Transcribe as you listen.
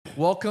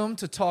Welcome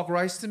to Talk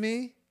Rice to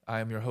Me. I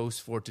am your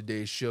host for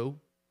today's show.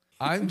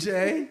 I'm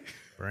Jay.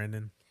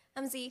 Brandon.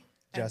 I'm Z.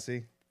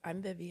 Jesse.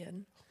 I'm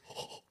Vivian.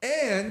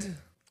 And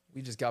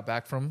we just got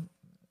back from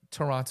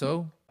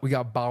Toronto. We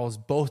got bottles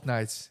both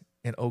nights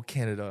in O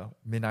Canada,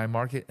 Midnight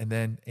Market, and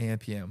then AM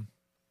PM.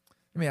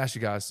 Let me ask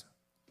you guys,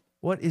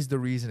 what is the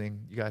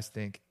reasoning you guys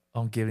think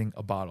on getting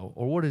a bottle?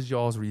 Or what is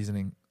y'all's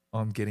reasoning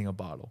on getting a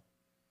bottle?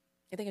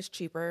 I think it's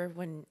cheaper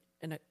when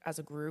as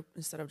a group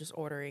instead of just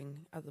ordering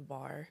at the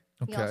bar.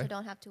 You also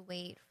don't have to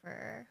wait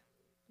for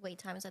wait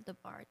times at the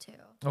bar too.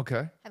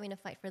 Okay. Having to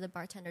fight for the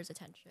bartender's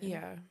attention.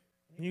 Yeah.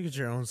 And you get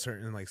your own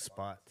certain like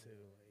spot too.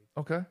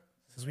 Okay.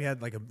 Since we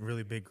had like a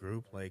really big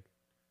group, like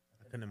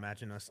I couldn't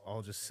imagine us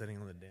all just sitting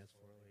on the dance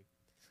floor.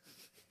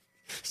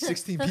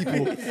 16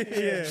 people.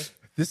 Yeah.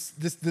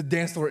 The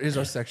dance floor is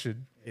our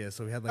section. Yeah,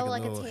 so we had like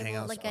like a a little table,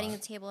 hangout like spot. getting a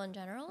table in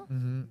general.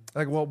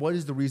 Like, well, what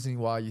is the reasoning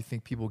why you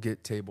think people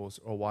get tables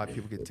or why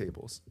people get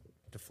tables?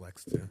 to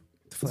flex too.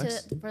 To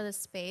flex? For the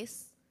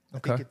space.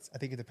 Okay. I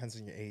think it depends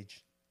on your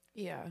age.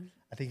 Yeah.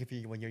 I think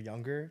when you're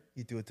younger,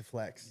 you do it to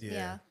flex.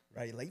 Yeah.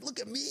 Right? Like, look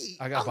at me.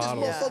 I got I'm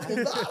bottles.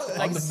 this motherfucking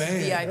bottle. I'm the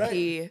man.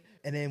 VIP.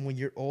 And then when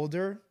you're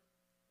older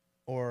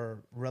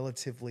or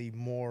relatively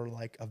more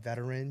like a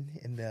veteran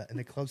in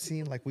the club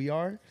scene like we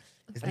are,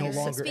 it's no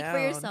longer Speak for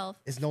yourself.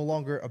 it's no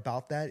longer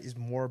about that. It's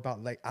more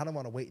about like, I don't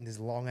want to wait in this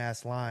long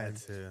ass line.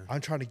 That's it.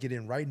 I'm trying to get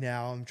in right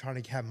now. I'm trying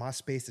to have my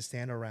space to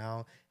stand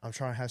around. I'm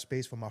trying to have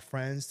space for my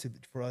friends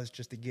for us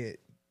just to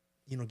get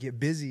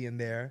busy in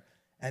there.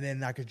 And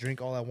then I could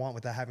drink all I want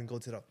without having to go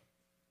to the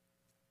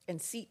And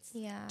seats.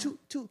 Yeah.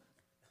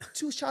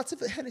 two shots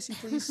of Hennessy,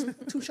 please.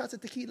 2 shots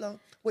of tequila.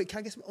 Wait, can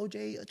I get some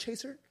OJ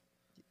chaser?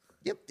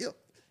 Yep.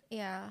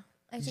 Yeah.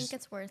 I think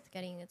it's worth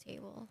getting a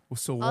table.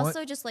 So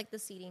Also, just like the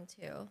seating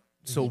too.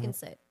 So- you can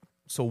sit.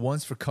 So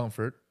one's for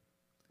comfort,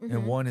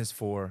 and one is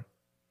for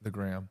the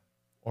gram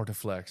or to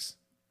flex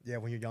Yeah,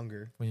 when you're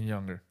younger. when you're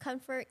younger.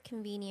 Comfort,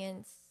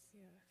 convenience,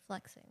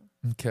 flexing.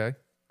 Okay.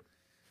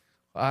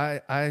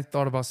 I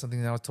thought about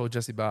something that I told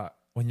Jesse about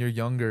when you're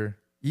younger.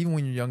 Even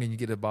when you're young and you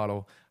get a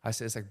bottle, I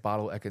say it's like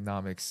bottle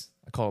economics.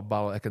 I call it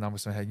bottle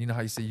economics in my head. You know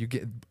how you say you're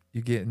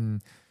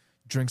getting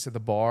drinks at the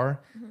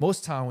bar?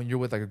 Most time when you're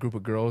with like a group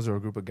of girls or a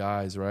group of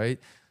guys, right?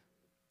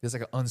 There's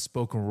like an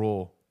unspoken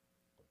rule.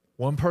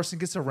 One person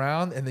gets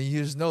around and then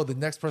you just know the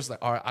next person's like,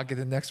 all right, I'll get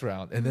the next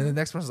round. And then the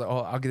next person's like, oh,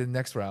 I'll get the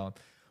next round.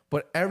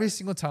 But every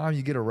single time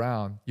you get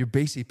around, you're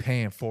basically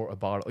paying for a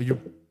bottle.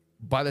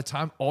 By the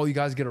time all you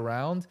guys get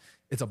around,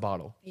 it's a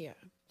bottle. Yeah.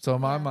 So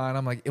in my mind,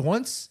 I'm like,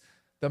 once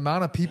the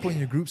amount of people in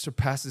your group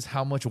surpasses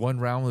how much one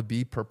round would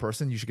be per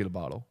person, you should get a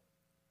bottle.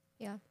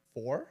 Yeah.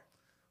 4?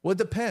 Well, it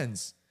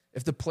depends.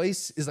 If the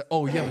place is like,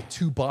 oh, you have a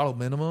 2-bottle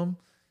minimum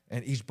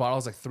and each bottle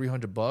is like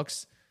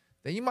 $300,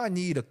 then you might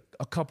need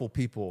a couple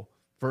people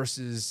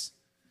versus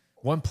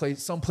one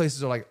place. Some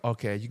places are like,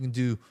 okay, you can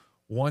do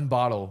 1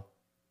 bottle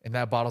and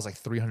that bottle's like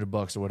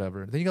 $300 or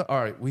whatever. Then you go, all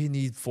right, we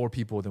need 4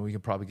 people, then we can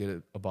probably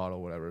get a bottle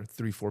or whatever.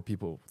 3-4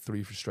 people,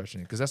 3 for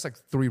stretching it. Because that's like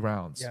 3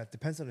 rounds. Yeah, it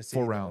depends on the city.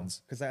 4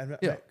 rounds. Because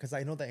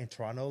I know that in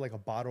Toronto, like a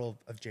bottle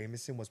of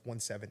Jameson was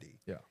 $170.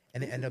 Yeah.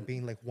 And it ended up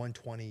being like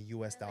 $120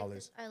 US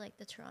dollars. I like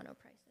the Toronto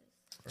prices.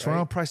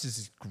 Toronto prices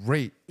is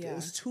great. Yeah. It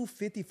was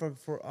 $250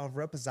 for a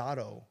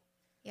Reposado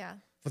Yeah.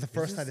 for the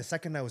first night. The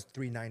second night was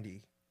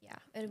 $390. Yeah.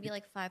 It would be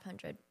like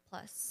 500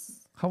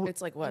 plus. How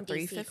It's like what, in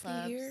DC 350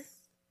 clubs. here?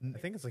 I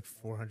think it's like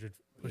 400,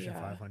 pushing Yeah.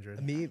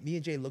 500. Me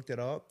and Jay looked it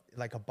up.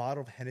 Like a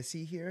bottle of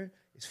Hennessy here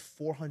is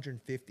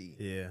 $450.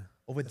 Yeah.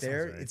 Over that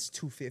there, sounds right. it's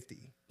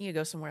 $250. You could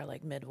go somewhere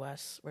like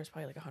Midwest where it's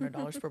probably like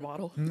 $100 per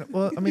bottle.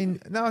 Well, I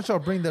mean, now that y'all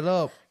bring that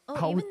up, Oh,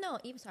 how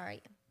even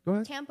sorry. go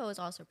ahead. Tampa was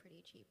also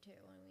pretty cheap too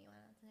when we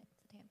went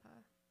to Tampa.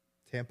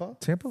 Tampa?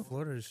 Tampa,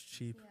 Florida's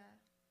cheap. Yeah.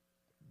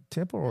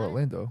 Tampa or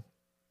Orlando?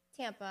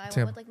 Tampa. I Tampa.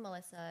 went with like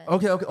Melissa. And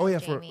Okay. Oh yeah,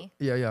 Jamie.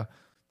 yeah.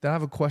 Then I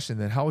have a question.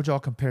 Then, how would y'all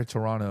compare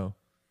Toronto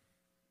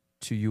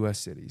to U.S.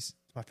 cities,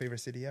 It's my favorite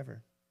city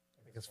ever.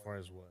 I think as far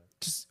as what?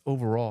 just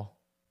overall?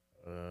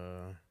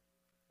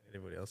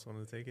 Anybody else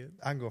want to take it?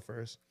 I can go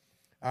first.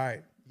 All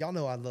right. Y'all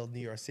know I love New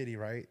York City,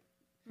 right?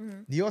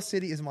 Mm-hmm. New York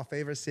City is my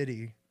favorite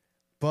city,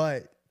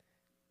 but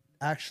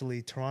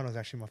actually Toronto is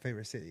actually my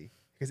favorite city.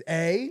 Because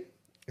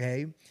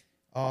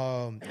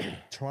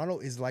Toronto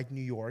is like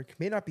New York.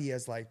 May not be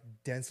as like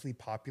densely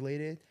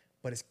populated,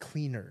 but it's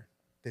cleaner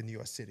than New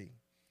York City.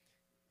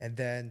 And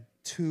then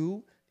 2,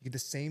 you get the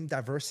same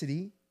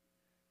diversity.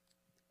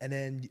 And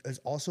then there's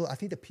also, I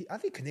think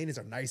Canadians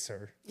are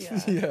nicer. Yeah.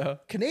 Yeah.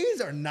 Canadians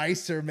are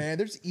nicer, man.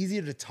 They're just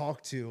easier to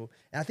talk to.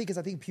 And I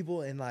think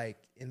people in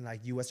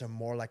US are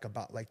more like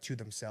about like to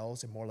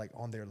themselves and more like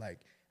on their like,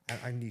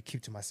 I need to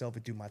keep to myself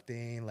and do my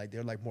thing. Like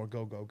they're like more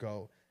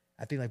go.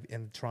 I think like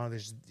in Toronto,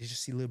 they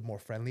just seem a little more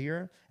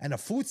friendlier. And the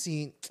food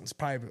scene is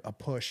probably a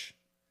push.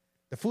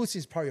 The food scene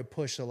is probably a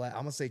push. So like I'm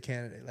gonna say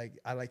Canada. Like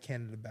I like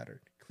Canada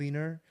better.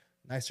 Cleaner,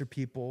 nicer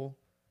people.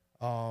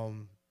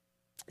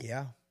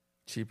 Yeah.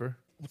 Cheaper.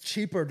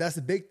 Cheaper. That's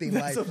the big thing.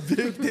 That's like, a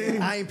big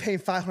thing. I ain't paying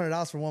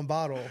 $500 for 1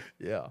 bottle.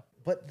 Yeah.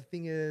 But the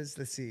thing is,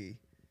 let's see.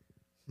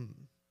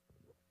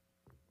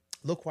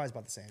 Look wise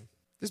about the same.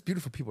 There's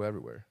beautiful people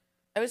everywhere.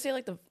 I would say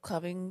like the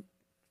clubbing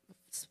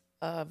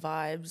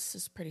vibes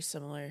is pretty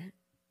similar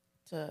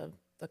to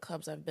the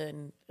clubs I've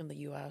been in the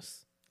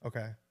U.S.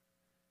 Okay.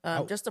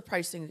 Just the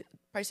pricing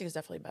is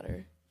definitely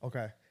better.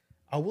 Okay.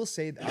 I will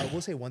say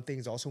one thing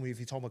is also, if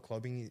you talk about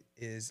clubbing,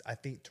 is I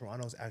think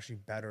Toronto is actually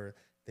better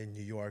than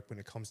New York when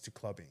it comes to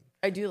clubbing.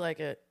 I do like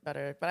it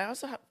better, but I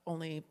also have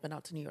only been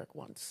out to New York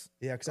once.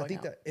 Yeah, because I going think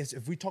out. that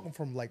if we're talking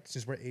from like,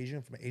 since we're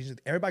Asian,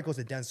 everybody goes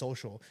to Dance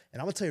Social,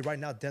 and I'm gonna tell you right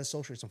now, Dance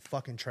Social is some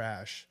fucking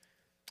trash.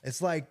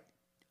 It's like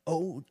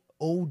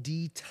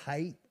OD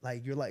tight,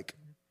 like you're like,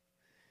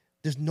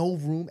 there's no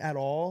room at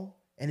all.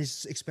 And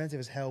it's expensive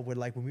as hell. Where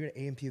like when we were at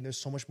AMP, and there's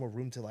so much more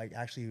room to like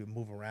actually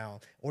move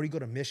around. Or you go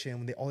to Mission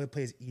when all they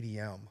play is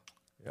EDM,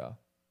 Yeah.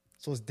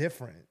 so it's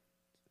different.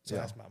 So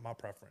Yeah. that's my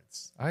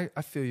preference. I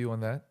feel you on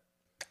that.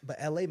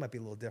 But LA might be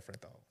a little different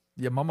though.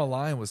 Yeah, Mama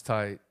Lion was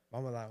tight.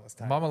 Mama Lion was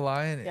tight. Mama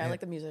Lion. Yeah, I like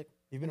the music.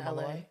 You've been in to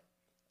Mama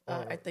LA.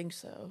 Lion? I think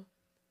so.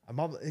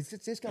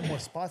 It's got more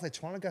spots. Like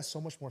Toronto got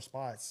so much more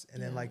spots,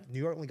 and then like New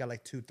York only got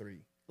like 2, 3.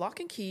 Lock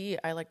and Key,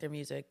 I like their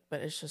music, but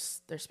it's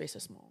just their space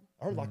is small.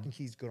 I heard Lock and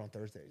Key's good on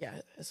Thursdays.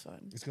 Yeah, it's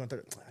fun. It's good on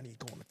Thursday. I need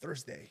to go on a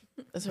Thursday.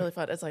 It's really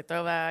fun. It's like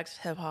throwbacks,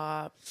 hip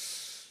hop,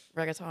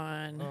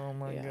 reggaeton. Oh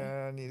my Yeah.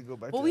 god, I need to go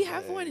back. Well, to we LA.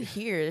 have one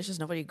here. It's just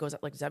nobody goes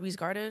out. Like Zebby's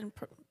Garden,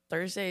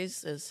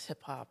 Thursdays is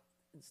hip hop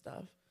and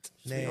stuff.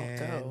 So we don't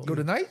Man. go. Go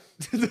tonight?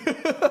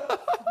 The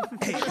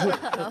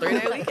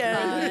 3-day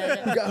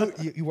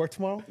weekend. You work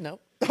tomorrow?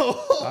 Nope.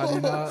 I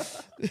do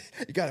not.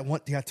 You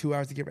got 2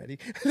 hours to get ready.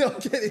 No,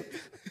 I'm kidding.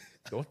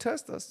 Don't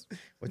test us.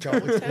 What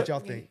y'all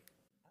think?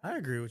 I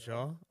agree with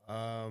y'all.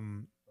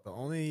 The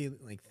only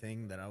like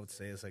thing that I would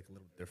say is like a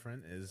little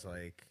different is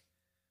like,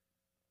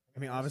 I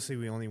mean, obviously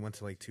we only went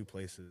to like 2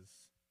 places,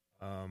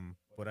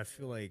 but I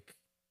feel like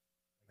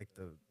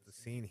the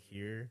scene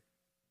here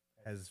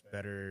has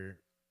better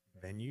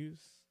venues.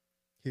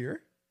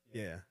 Here?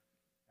 Yeah,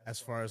 as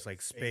far as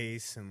like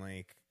space and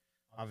like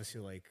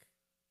obviously like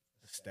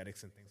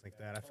aesthetics and things like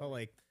that. I felt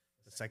like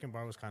the second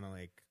bar was kind of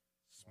like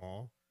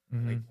small.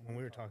 Like when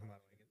we were talking about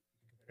like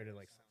compared to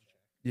like Soundcheck,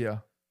 Yeah.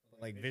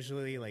 like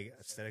visually, like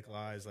aesthetic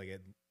wise, like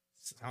it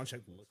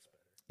Soundcheck looks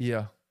better.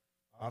 Yeah.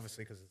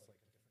 Obviously, because it's like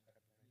a different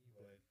type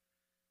of venue,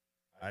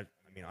 but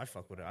I mean, I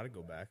fuck with it. I'd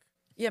go back.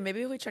 Yeah,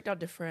 maybe we checked out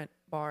different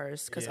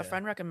bars because a Yeah.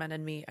 friend recommended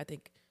me, I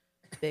think,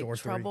 Big Door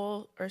 3.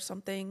 Trouble or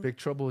something. Big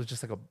Trouble is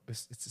just like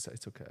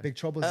it's okay. Big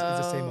Trouble is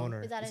the same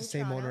owner. Is that It's in the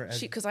same Toronto? owner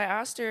as Because I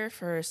asked her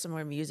for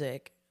similar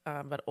music,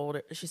 but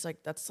older. She's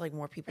like, that's like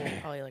more people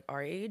probably like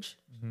our age.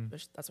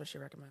 That's what she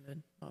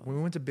recommended. When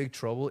we went to Big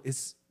Trouble,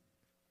 it's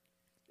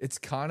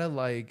kind of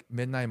like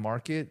Midnight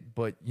Market,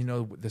 but you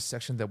know the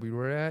section that we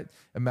were at.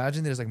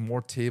 Imagine there's like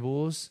more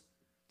tables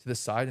to the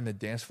side, and the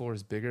dance floor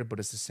is bigger, but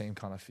it's the same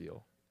kind of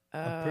feel.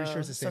 I'm pretty sure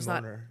it's the So same it's not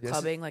owner. Yes.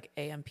 clubbing like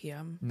AM,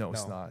 PM. No,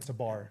 it's No, not. It's a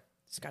bar.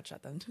 Scratch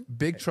that then.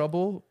 Big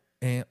Trouble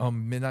and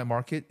Midnight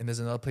Market, and there's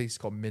another place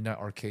called Midnight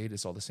Arcade.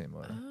 It's all the same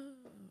owner.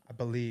 I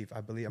believe.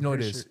 I'm No, it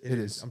pretty is. Sure It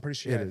is. I'm pretty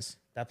sure It is.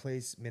 that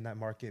place, Midnight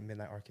Market,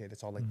 Midnight Arcade.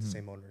 It's all like the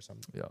same owner or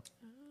something. Yeah.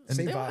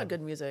 Same They all vibe. had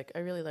good music. I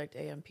really liked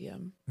AM,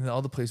 PM. And the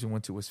other place we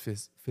went to was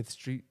Fifth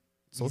Street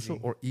Social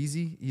Easy. or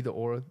Easy, either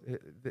or.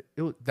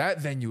 That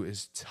venue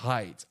is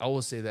tight. I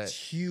will say It's that.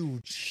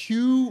 huge. I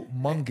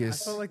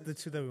Humongous. felt like the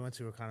 2 that we went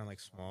to were kind of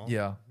like small.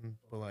 Yeah.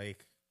 But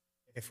like,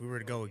 if we were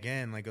to go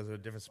again, like go to a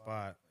different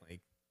spot, like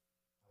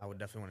I would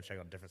definitely want to check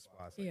out different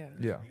spots. Like, Yeah.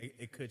 Yeah.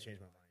 it could change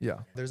my mind. Yeah.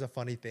 There's a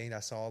funny thing I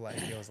saw. Like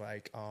it was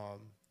like, I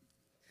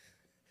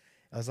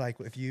was like,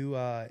 if you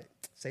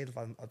say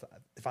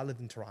if I lived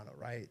in Toronto,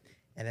 right,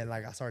 and then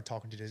like I started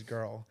talking to this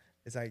girl,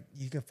 it's like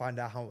you can find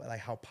out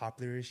how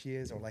popular she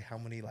is, or like how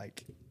many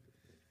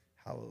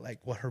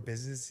what her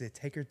business is.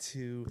 Take her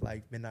to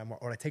like Midnight Mar,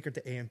 or like take her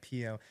to AM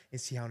PM and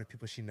see how many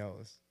people she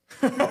knows.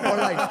 or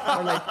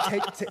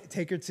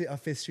take her to a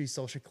Fifth Street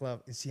Social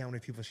Club and see how many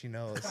people she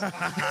knows.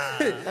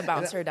 The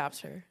bouncer adapts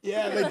her.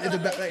 Yeah,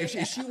 like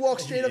if she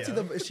walks straight up to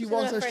the, if she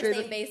walks On a up first straight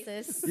name up,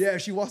 basis. yeah,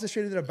 if she walks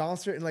straight into the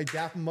bouncer and like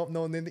dap him up,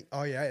 knowing then,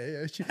 oh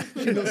yeah, she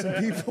knows some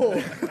people.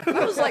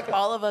 That was like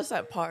all of us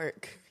at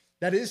Park.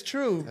 That is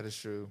true. That is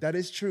true. That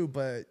is true,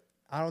 but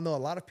I don't know. A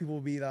lot of people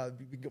will be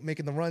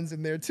making the runs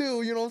in there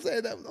too. You know what I'm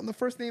saying? That, on the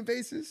first name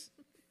basis.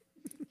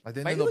 I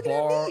didn't Why know you the looking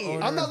at bar me?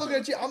 owner. I'm not looking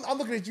at you. I'm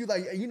looking at you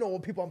like you know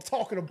what people I'm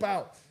talking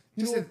about.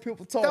 You know what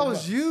people talk That about.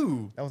 was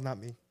you. That was not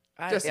me.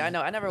 Jesse. Yeah, I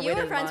know. I never You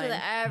waited were friends in with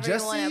line.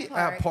 everyone Jesse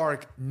at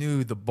Park.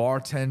 knew the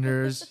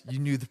bartenders. You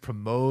knew the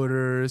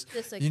promoters.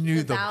 The You knew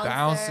the the bouncer.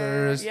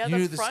 bouncers. Yeah, you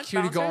knew the the front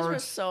security bouncers were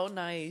guards. so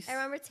nice. I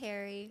remember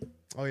Terry.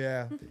 Oh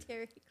yeah.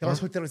 Terry. I was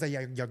hooked up. I was like,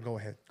 yeah, go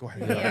ahead. Go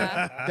ahead.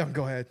 Yeah. Yeah,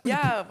 go ahead.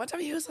 Yeah, one time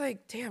he was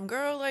like, "Damn,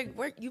 girl, like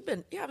where you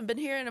been? You haven't been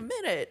here in a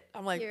minute."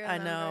 I'm like, He "I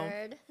know."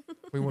 remembered.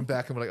 We went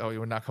back and we're like, oh,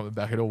 we're not coming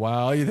back in a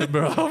while either,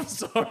 bro. I'm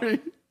sorry.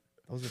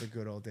 Those were the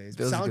good old days.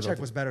 Those are the good Soundcheck old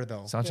was days. better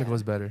though. Soundcheck Yeah.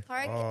 was better.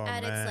 Park Oh,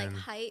 at its like man.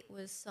 height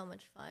was so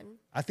much fun.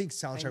 I think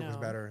Soundcheck was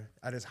know. better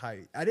at his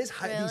height. At his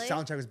height, I Really? think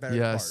Soundcheck was better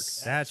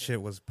Yes. That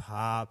shit was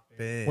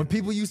popping. When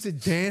people used to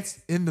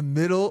dance in the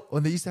middle,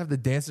 when they used to have the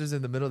dancers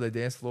in the middle of the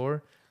dance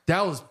floor,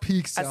 That was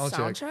peak A soundcheck.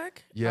 soundcheck?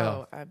 Yeah.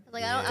 Oh,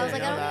 Like I was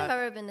like, I don't think that. I've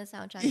ever been to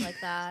soundcheck like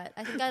that.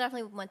 I think I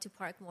definitely went to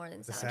Park more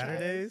than The soundcheck.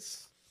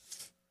 Saturdays.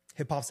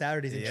 Hip hop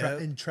Saturdays, Yeah.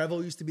 and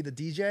Trevo used to be the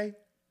DJ.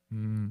 I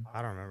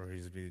don't remember who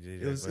used to be the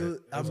DJ. It was- but it was-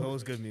 it was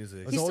always good music.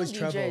 It was He still always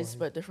DJs, Trevo.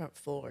 but different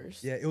floors.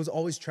 Yeah, it was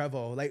always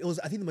Trevo. Like it was,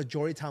 I think the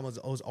majority of the time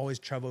it was always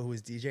Trevo who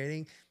was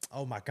DJing.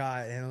 Oh my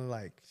god! And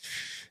like,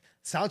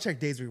 soundcheck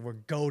days were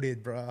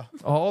goated, bro.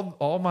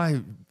 All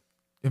my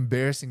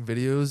embarrassing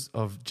videos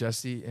of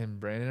Jesse and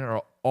Brandon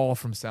are all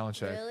from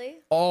soundcheck. Really?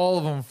 All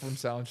of them from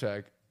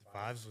soundcheck.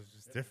 Vibes was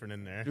just different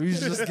in there. We was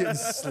just getting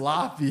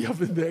sloppy up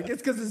in there.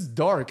 It's because it's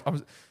dark.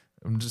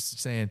 I'm just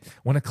saying,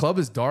 when a club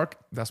is dark,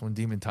 that's when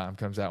Demon Time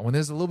comes out. When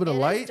there's a little bit of It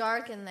is light,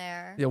 dark in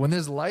there. yeah, when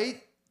there's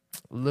light,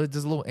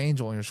 there's a little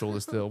angel on your shoulder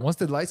still. Once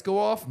the lights go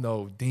off,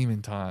 no,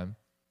 Demon Time.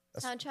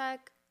 Soundcheck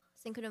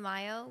Cinco de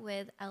Mayo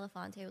with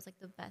Elefante was like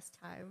the best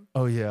time.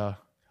 Oh yeah,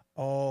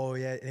 Oh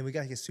yeah, and we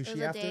gotta get It was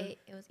sushi a after. day.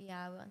 It was we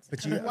went.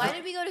 But To, you- why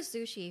did we go to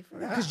sushi for?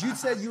 Because you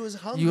said you was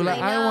hungry. You were like,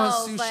 I I know,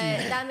 want sushi. but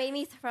that made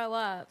me throw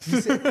up.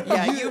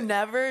 Yeah, you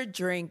never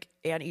drink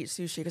and eat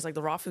sushi because like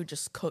the raw food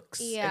just cooks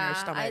in your Yeah,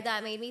 stomach.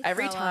 that made me.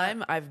 Every throw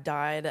time up. I've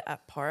died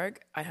at Park,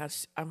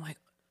 I'm like,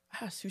 I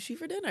had sushi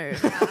for dinner.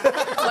 Like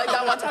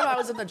that one time I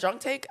was in the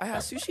drunk tank, I had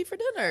sushi for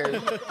dinner. you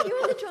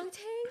were in the drunk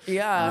tank.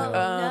 Yeah,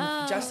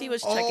 no. Jesse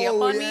was checking up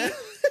Oh, on yeah. me,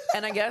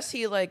 and I guess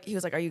he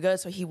was like, "Are you good?"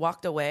 So he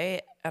walked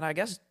away, and I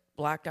guess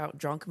blacked out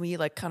drunk me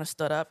like kind of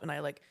stood up, and I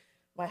like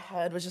my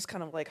head was just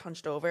kind of like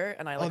hunched over,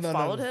 and I like no, no,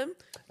 followed no. him.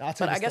 I'll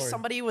tell But you I the guess story.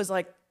 somebody was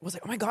like, "Oh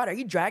my god, are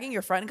you dragging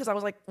your friend?" Because I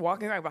was like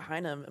walking right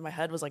behind him, and my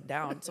head was like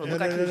down, so it No, looked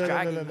no, like no, he was no, no,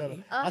 dragging no, no, me.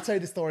 no. I'll tell you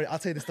the story.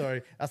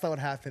 That's not what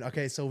happened.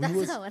 Okay, so we That's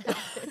was. not what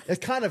happened.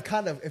 It's kind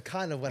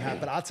of what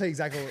happened. I'll tell you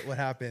exactly what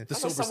happened. The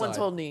So sober someone side.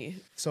 told me.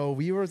 So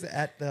we were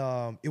at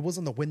the. It was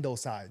on the window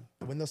side.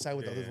 The window side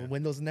with the little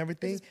windows and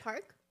everything. This is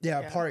Park.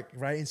 Yeah, park,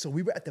 right? And so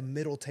we were at the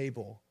middle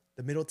table,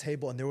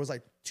 and there was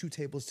like 2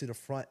 tables to the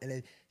front, and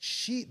then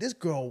this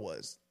girl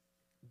was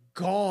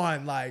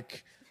gone,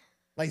 like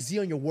Z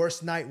on your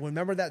worst night.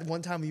 Remember that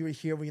one time you were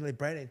here when you like,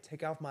 Brandon,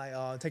 take out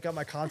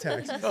my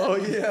contacts. oh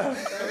yeah.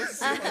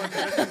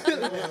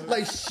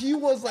 Like she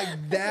was like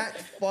that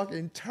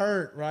fucking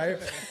turnt, right?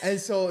 And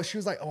so she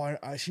was like, "Oh,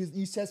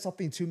 you said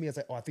something to me." I was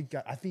like, "Oh, I think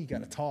you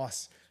got a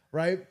toss,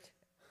 right?"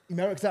 You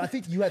remember? Because I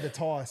think you had the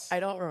toss, I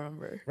don't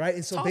remember. right?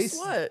 And so Toss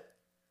what?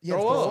 you had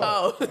to Throw toss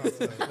up. up.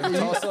 Oh,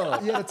 Toss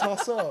up. You had to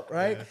toss up,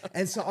 right?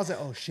 And so I was like,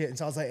 "Oh shit!" And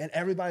so I was like, and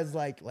everybody's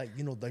like like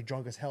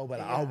drunk as hell, but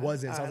I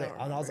wasn't. So I was like,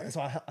 and I was like,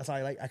 so I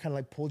kind of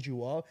like pulled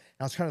you up,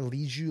 and I was trying to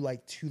lead you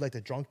like to like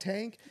the drunk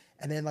tank,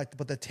 and then like,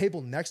 but the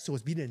table next to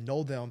us, we didn't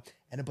know them,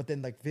 but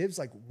then like Viv's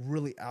like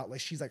really out,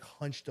 like she's like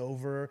hunched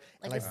over,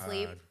 Like and,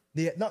 asleep.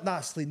 yeah, not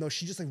asleep. No,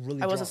 she just like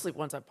really. I was drunk. asleep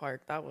once at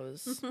Park. That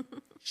was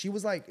She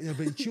was like,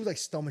 but she was like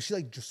stumbling. She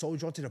like just so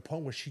drunk to the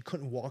point where she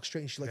couldn't walk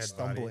straight, and she like Dead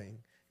body. stumbling.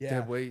 Yeah.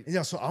 Dead weight.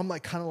 Yeah. So I'm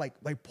like kind of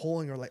like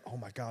pulling her, like, oh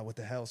my god, what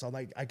the hell? So I'm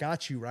like, I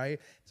got you, right?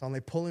 So I'm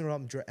like pulling her up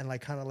and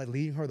like kind of like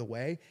leading her the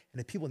way. And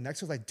the people next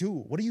to us like, dude,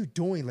 what are you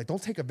doing? Like,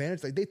 don't take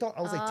advantage. Like they thought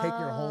I was like taking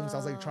her home. So I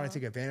was like trying to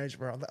take advantage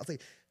of her. I was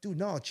like, dude,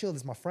 no, chill.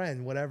 This is my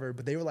friend, whatever.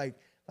 But they were like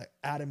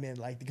adamant,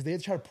 like because they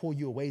try to pull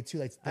you away too.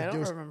 Like I there don't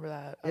was, remember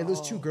that. Yeah, at those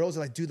 2 all. girls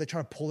are like, dude, they're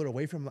trying to pull her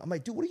away from him. I'm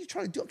like, dude, what are you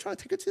trying to do? I'm trying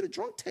to take her to the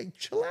drunk tank.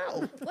 Chill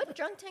out. What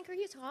drunk tank are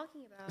you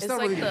talking about? It's not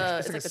like really- the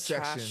it's it's like like a the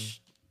section.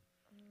 trash.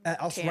 Right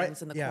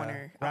in the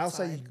corner Right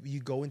outside, outside.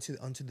 you go into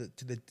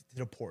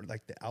the port,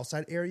 like the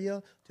outside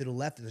area. To the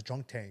left is a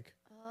drunk tank.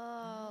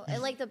 Oh,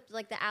 and like the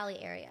alley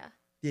area.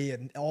 Yeah,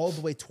 all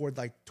the way toward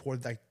the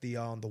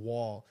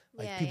wall.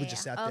 Like Yeah, people yeah,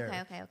 just yeah. sat there.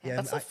 Okay. Yeah,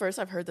 That's and the first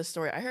I've heard this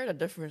story. I heard a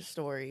different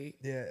story.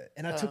 yeah.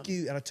 And I took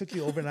you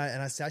over and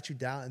I sat you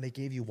down and they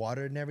gave you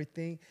water and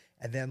everything.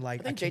 And then like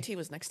I think came- JT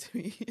was next to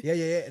me. Yeah.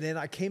 And then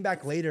I came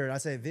back later and I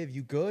said, Viv,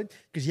 you good?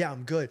 Because yeah,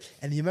 I'm good.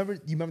 And you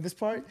remember this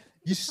part?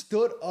 You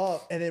stood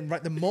up and then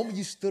right the moment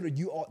you stood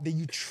up, then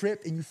you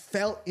tripped and you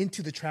fell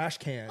into the trash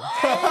can.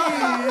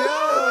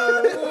 I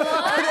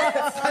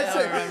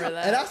don't remember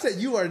that. And I said,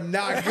 you are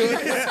not good.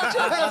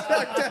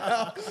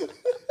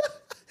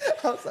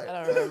 I was like,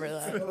 I don't remember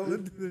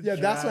that. yeah,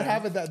 that's what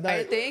happened that I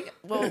night. think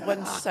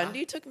when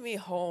Sandy took me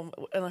home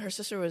and her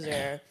sister was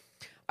there,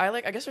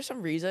 I guess for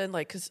some reason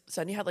because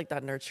Sandy had like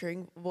that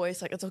nurturing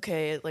voice, like it's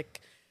okay, like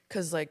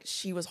because like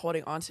she was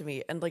holding on to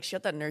me and like she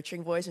had that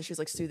nurturing voice and she was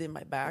like soothing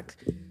my back,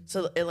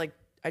 so it like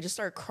I just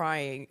started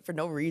crying for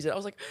no reason. I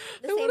was like,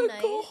 The I same want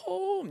to go night?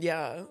 home.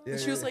 Yeah. And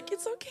she was like,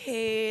 it's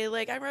okay,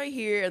 like I'm right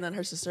here. And then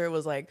her sister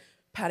was like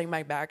patting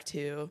my back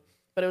too,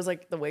 but it was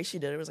like the way she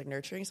did it was like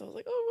nurturing. So I was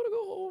like, oh, I want to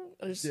go home.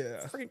 I was just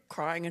Yeah. freaking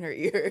crying in her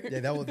ear. Yeah,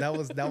 that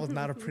was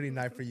not a pretty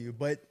night for you.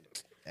 But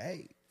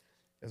hey,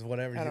 it's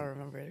whatever. I don't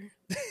remember.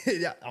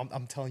 Yeah,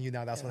 I'm telling you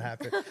now, that's what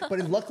happened. But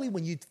luckily,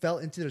 when you fell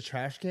into the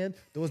trash can,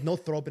 there was no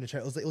throw up in the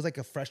trash. It was like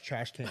a fresh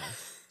trash can.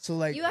 So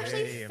like, You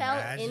actually Hey, fell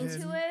imagine.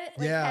 into it,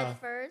 like Yeah. head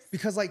first.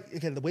 because like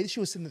again, the way that she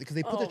was sitting, because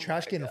they put the Oh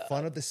trash my can in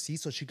front of the seat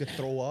so she could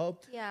throw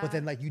up. Yeah. But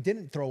then like you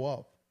didn't throw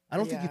up. I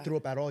don't think you Yeah. threw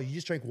up at all. You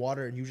just drank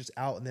water and you were just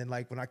out. And then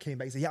like when I came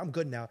back, you said, "Yeah, I'm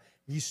good now."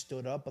 And you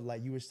stood up, but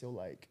like you were still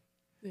like,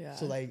 Yeah.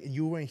 So like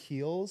you were in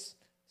heels,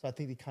 so I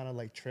think they kind of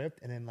like tripped,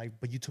 and then like,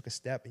 but you took a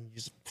step and you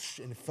just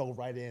and it fell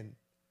right in.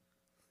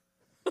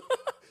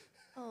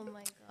 Oh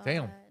my god.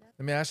 Damn.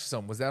 Let me ask you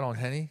something. Was that on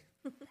Henny?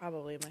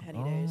 Probably my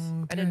Henny days.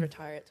 I didn't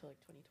retire it till like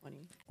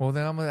 2020. Well,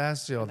 then I'm gonna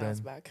ask y'all Now it's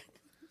then. back.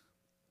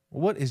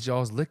 What is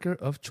y'all's liquor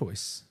of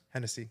choice?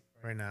 Hennessy,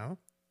 Right now,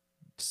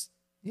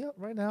 Yeah,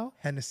 right now.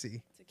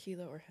 Hennessy.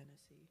 Tequila or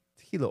Hennessy?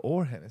 Tequila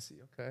or Hennessy.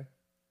 Okay.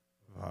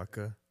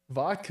 vodka.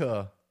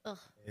 Vodka. Ugh.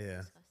 Yeah.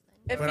 Disgusting.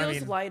 It But I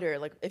feels mean- lighter,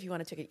 like if you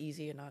want to take it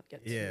easy and not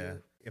get Yeah.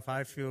 too. If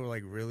I feel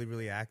like really,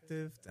 really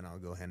active, then I'll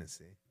go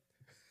Hennessy.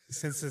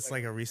 Since it's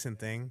like a recent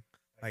thing,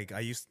 like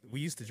we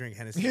used to drink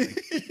Hennessy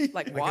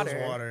Like like water.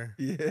 it was water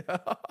Yeah. I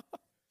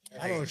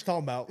don't know what you're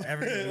talking about.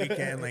 every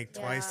weekend, like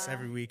twice Yeah.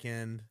 every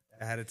weekend.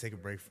 I had to take a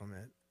break from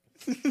it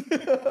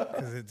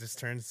because it just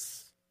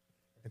turns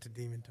into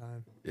demon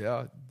time.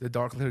 Yeah. The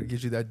dark liquor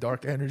gives you that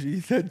dark energy,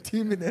 that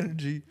demon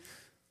energy.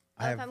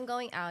 Oh, if I'm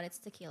going out, it's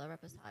tequila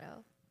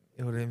reposado,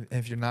 And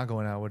if you're not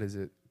going out, what is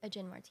it? a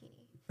gin martini,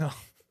 No.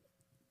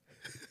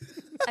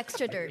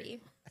 extra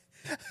dirty,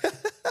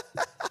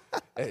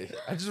 Hey,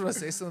 I just want to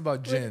say something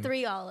about gin. with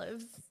 3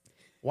 olives.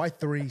 Why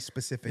 3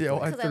 specifically? Yeah,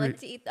 why Because I 3? like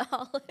to eat the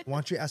olive. Why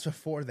don't you ask for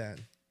 4 then?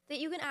 That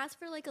you can ask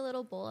for like a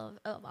little bowl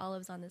of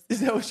olives on this.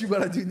 Is that what you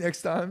gotta do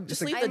next time?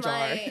 Just It's leave like, the jar.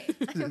 I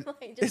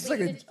might just It's like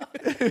leave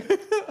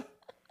the jar.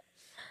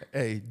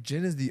 hey,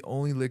 gin is the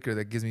only liquor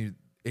that gives me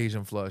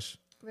Asian flush.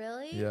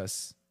 Really?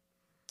 Yes.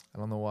 I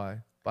don't know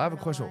why. But I have a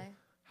don't know question.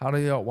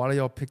 why. Why do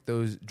y'all pick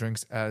those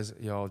drinks as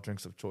y'all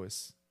drinks of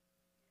choice?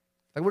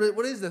 Like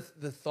what is the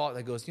thought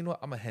that goes, you know what,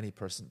 I'm a Henny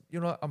person. You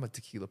know what, I'm a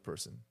tequila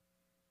person.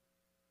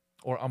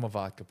 Or I'm a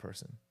vodka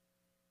person.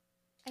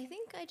 I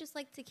think I just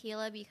like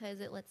tequila because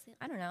it lets.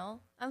 I don't know.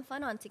 I'm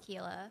fun on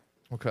tequila.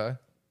 Okay.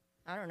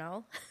 I don't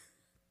know.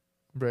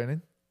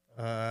 Brandon?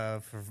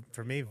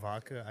 For me,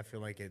 vodka. I feel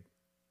like it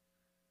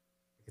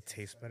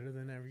tastes better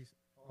than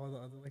all the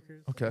other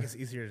liquors. Okay. Like, it's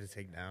easier to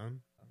take down.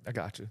 I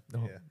got you.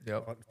 No. Yeah.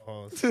 Yep.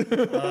 Pause. I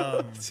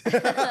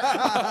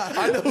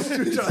know what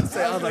you're trying to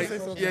say. I was like,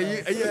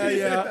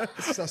 yeah.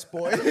 Sus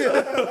boy.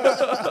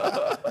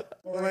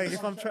 Well, like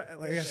if I'm trying,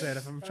 like I said,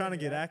 if I'm trying to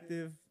get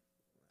active,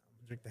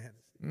 I'll drink the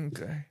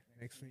Hennessy. Okay.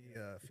 Makes me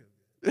feel good.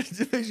 It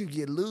just makes you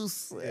get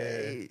loose.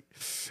 Hey.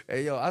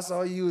 Hey, yo, I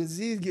saw you and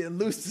Z getting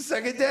loose the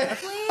second day.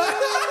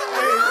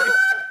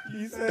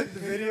 You said the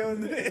video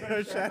in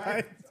the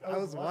chat. I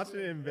was watching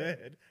it in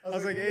bed. I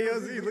was like, "Hey, yo,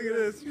 Z, look at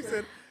this." You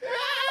said,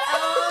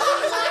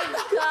 Oh my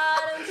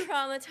god, I'm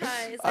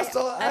traumatized. I'm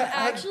I-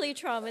 actually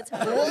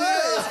traumatized.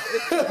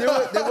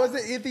 What? There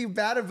wasn't anything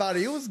bad about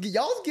it. Y'all was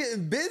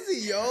getting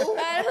busy, yo.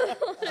 I don't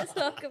want to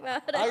talk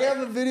about it. I have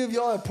a video of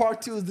y'all at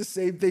part 2 is the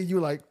same thing. You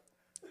were like,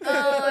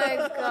 Oh my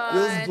god. It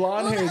was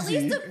blonde well, hair, at least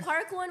Z. the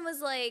park one was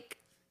like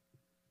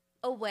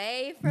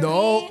away from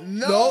no, me.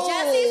 no.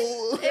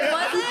 Jesse's, it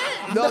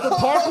wasn't. No, the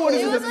park one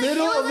is It in was the like-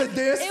 middle it was of the like-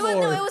 dance It was,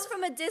 floor. no, it was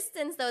from a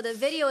distance though. The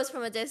video was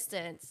from a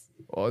distance.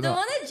 Oh, The no.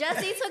 one that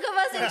Jesse took of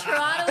us in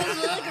Toronto was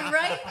like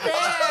right there.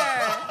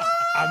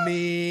 I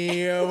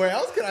mean, where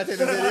else can I take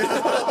the video?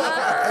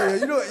 Hey,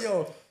 you know what,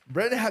 yo,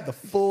 Brandon had the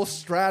full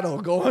straddle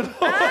going on.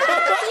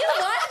 You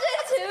watched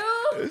it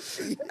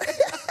too.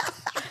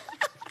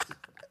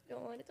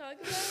 Don't want to talk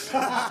about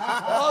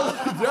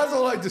it. That's what I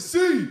like to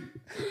see.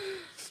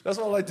 That's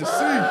what I like to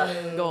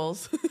see.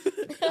 Goals.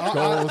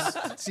 Goals.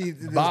 See,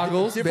 there's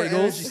Boggles, different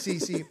bagels. energy.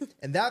 See,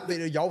 in that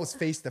video, y'all was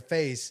face to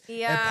face. And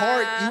Yeah.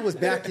 Park, you was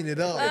backing it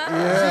up.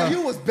 Yeah. See,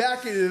 you was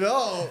backing it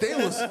up. They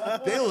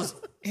was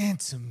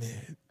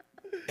intimate.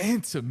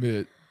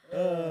 Intimate.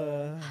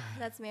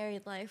 That's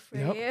married life for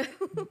Yep.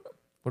 you.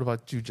 What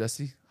about you,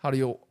 Jesse? How do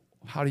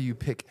you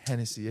pick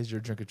Hennessy as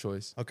your drink of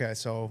choice? Okay,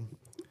 so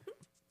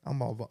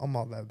I'm all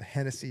about the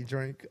Hennessy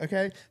drink.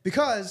 Okay,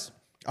 because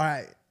all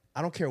right,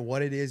 I don't care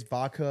what it is,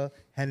 vodka,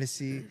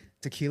 Hennessy,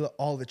 tequila,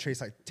 all of it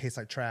tastes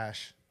like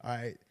trash. All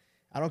right,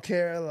 I don't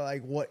care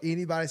like what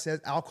anybody says.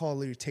 Alcohol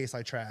literally tastes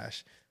like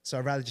trash. So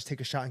I'd rather just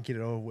take a shot and get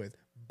it over with.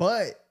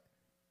 But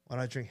when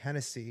I drink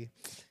Hennessy,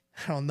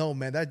 I don't know,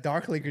 man. That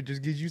dark liquor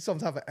just gives you some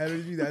type of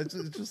energy that's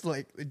just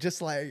like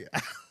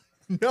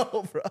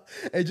no, bro.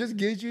 It just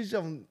gives you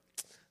some.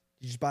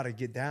 You just about to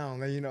get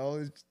down, you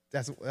know.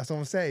 That's what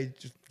I'm saying.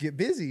 Just get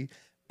busy.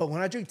 But when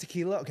I drink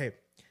tequila, okay,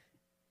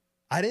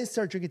 I didn't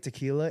start drinking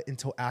tequila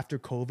until after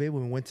COVID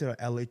when we went to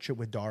an LA trip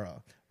with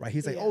Dara. Right?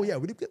 He's like, Yeah. "Oh yeah,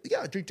 we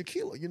gotta drink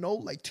tequila." You know,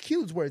 like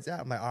tequila's where it's at.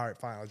 I'm like, "All right,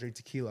 fine, I'll drink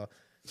tequila."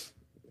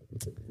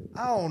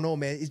 I don't know,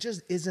 man. It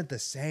just isn't the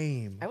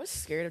same. I was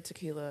scared of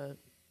tequila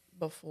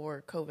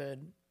before COVID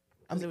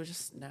because it was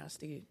just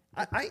nasty.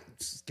 I ain't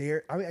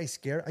scared. I mean, I ain't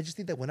scared. I just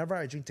think that whenever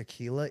I drink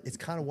tequila, it's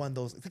kind of one of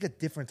those. It's like a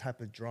different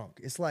type of drunk.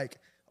 It's like,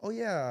 oh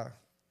yeah,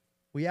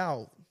 we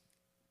out,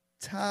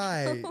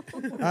 tight, all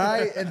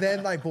right. And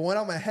then like, but when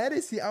I'm a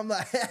Hennessy, I'm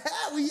like,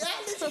 we out.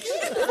 Let's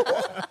get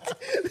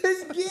it.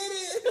 Let's get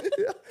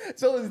it.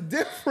 So it's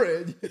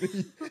different.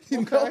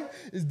 You know,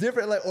 it's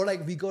different. Like or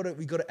like we go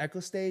to Echo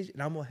Stage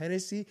and I'm on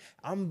Hennessy.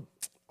 I'm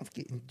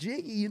getting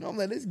jiggy, you know. I'm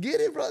like, let's get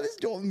it, bro. This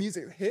joint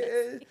music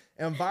hitting,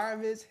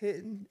 environment's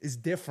hitting. It's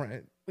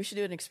different. We should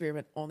do an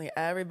experiment. Only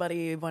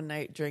everybody one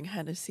night drink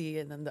Hennessy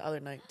and then the other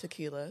night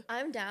tequila.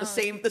 I'm down. The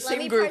same Let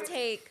me group.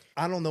 partake.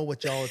 I don't know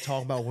what y'all are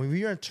talking about. When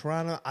we were in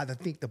Toronto, I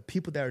think the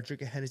people that are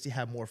drinking Hennessy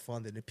have more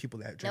fun than the people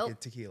that are drinking Nope.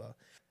 tequila.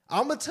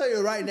 I'm gonna tell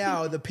you right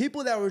now, the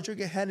people that were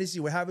drinking Hennessy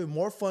were having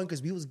more fun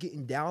because we was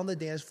getting down the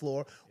dance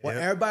floor while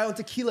Yep. everybody on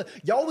tequila.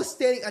 Y'all was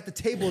standing at the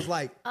tables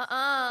like,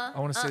 I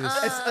want to say this.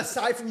 it's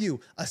aside from you.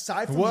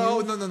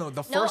 Well, no. The No,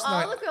 first all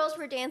night, the girls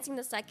were dancing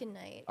the second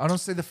night. I don't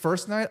say the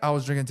first night. I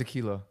was drinking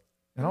tequila,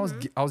 and I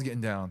was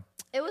getting down.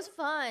 It was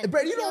fun.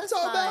 Brady, you know what I'm Tequila's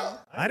talking fun.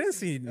 about? I didn't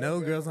see no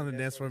girls on the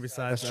dance floor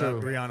besides That's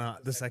true.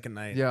 Brianna the second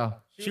night. Yeah,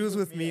 She was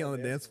with me on the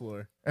dance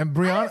floor. and I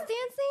Brianna. was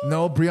dancing.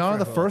 No, Brianna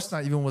the first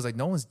night even was like,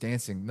 no one's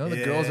dancing. None of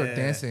the girls are Yeah.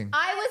 dancing.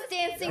 I was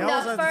dancing Y'all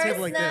was the at the first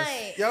table like this.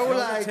 night. Y'all were Y'all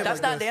was like, at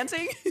That's like not this.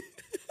 dancing.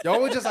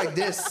 Y'all were just like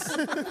this,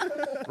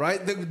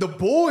 right? The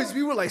boys,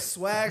 we were like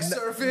swag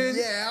surfing.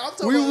 yeah, I'm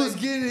talking we about, was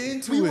like, getting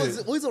into we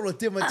it. was on a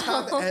different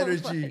type of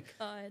energy.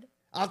 Oh my God.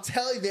 I'll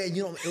tell you, man.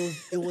 You know,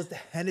 it was the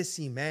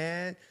Hennessy,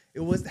 man. It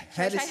was the Should I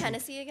Hennessy. try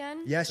Hennessy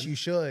again? Yes, you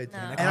should. No.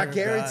 And I Oh,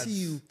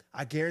 guarantee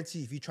gosh.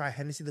 you, if you try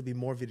Hennessy, there'll be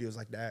more videos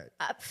like that.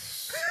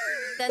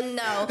 Then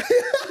no.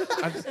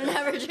 I'm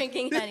never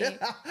drinking Henny.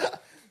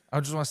 I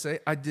just want to say,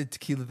 I did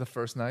tequila the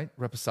first night,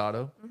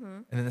 reposado,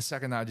 and then the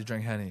second night I did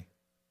drink Henny.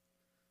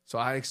 So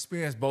I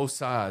experienced both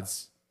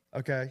sides.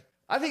 Okay.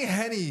 I think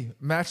Henny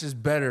matches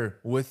better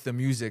with the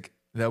music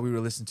that we were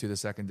listening to the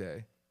second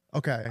day.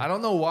 Okay. I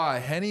don't know why.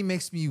 Henny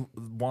makes me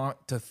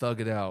want to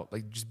thug it out,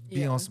 like just be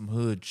Yeah. on some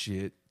hood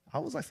shit. I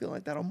was like feeling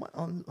like that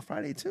on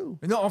Friday too.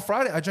 No, on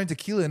Friday I drank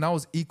tequila and I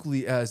was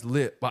equally as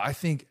lit, but I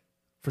think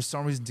for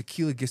some reason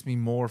tequila gets me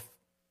more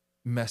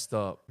messed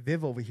up.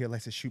 Viv over here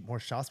likes to shoot more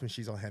shots when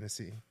she's on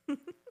Hennessy,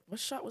 What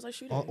shot was I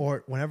shooting?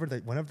 or whenever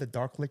the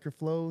dark liquor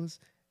flows,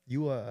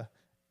 you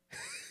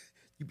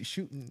you be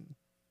shooting.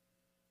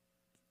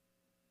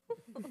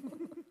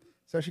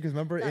 Especially because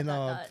remember in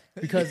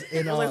because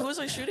in I was like, who was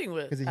I shooting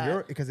with?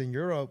 because in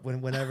Europe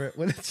when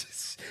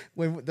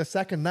the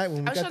second night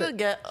when we I was got trying to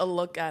get a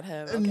look at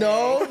him. okay?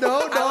 no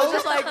I was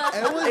just like,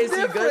 it was is he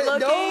different. good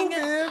looking?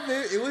 No,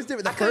 Viv, it was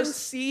different. The I couldn't first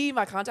see.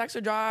 My contacts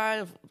were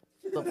dry.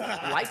 The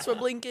lights were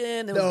blinking.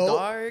 It was No.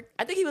 dark.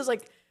 I think he was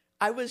like,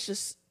 I was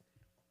just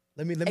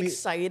let me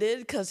excited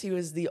because he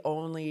was the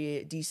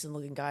only decent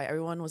looking guy.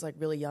 Everyone was like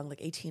really young, like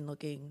 18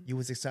 looking. you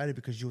was excited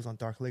because you was on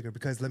dark liquor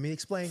because let me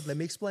explain. Tequila's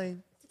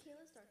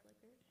dark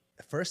liquor.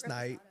 The first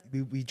night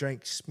we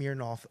drank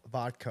Smirnoff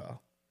vodka.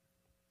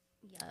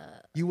 Yeah.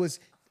 You was,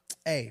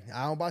 hey, I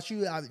don't know about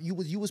you.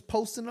 You was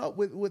posting up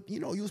with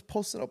you was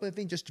posting up and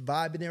everything, just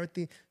vibing and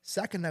everything.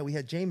 Second night we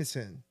had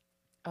Jameson.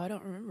 Oh, I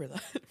don't remember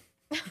that.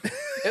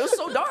 It was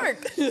so dark.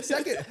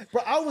 Second,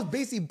 bro, I was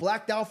basically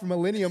blacked out for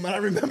Millennium, and I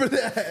remember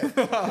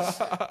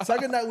that.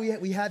 Second night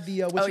we had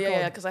the what Oh you yeah, call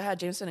yeah, because I had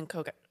Jameson and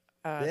Coke.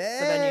 yeah. The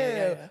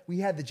venue. Yeah. We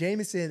had the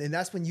Jameson, and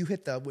that's when you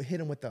hit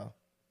him with the.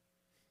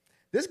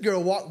 This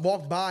girl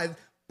walked by,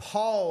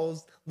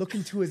 paused, looked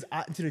into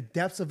the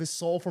depths of his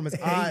soul from his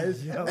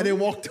eyes, and then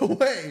walked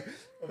away.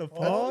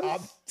 I'm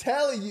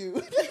telling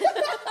you.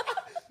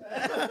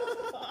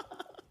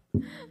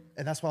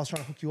 And that's why I was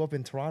trying to hook you up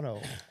in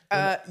Toronto.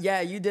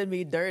 Yeah, you did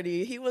me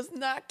dirty. He was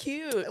not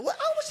cute. Well, he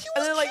was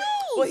And then, like,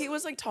 cute. well, he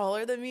was like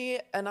taller than me,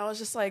 and I was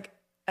just like,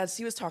 as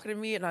he was talking to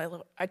me, and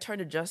I turned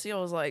to Jesse, I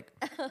was like,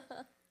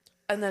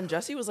 and then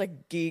Jesse was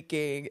like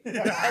geeking, and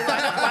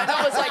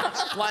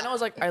Lionel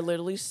was like, I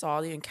literally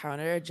saw the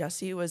encounter.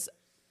 Jesse was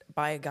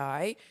by a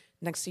guy.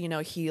 Next thing you know,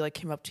 he like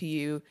came up to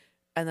you,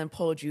 and then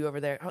pulled you over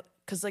there,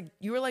 because like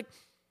you were like,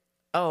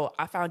 oh,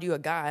 I found you a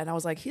guy. And I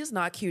was like, he's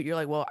not cute. You're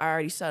like, well, I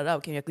already set it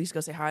up. Can you at least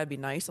go say hi and be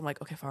nice? I'm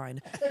like, okay, fine.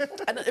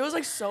 And it was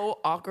like so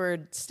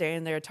awkward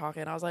standing there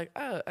talking. I was like,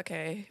 oh,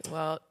 okay.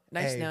 Well,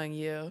 nice Hey. knowing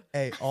you.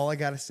 Hey, all I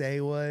gotta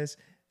say was,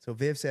 so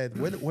Viv said,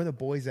 where the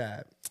boys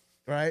at?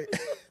 Right?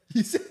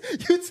 you said,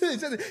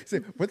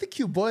 where the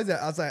cute boys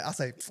at? I was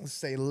like,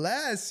 say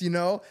less, you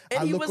know?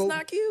 And I he look was over-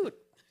 not cute.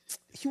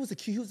 He was the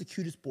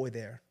cutest boy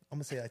there. I'm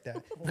gonna say it like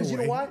that. Because you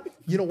know why?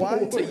 You know why?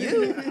 To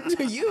you.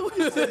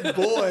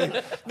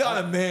 boy.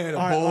 Not a man, a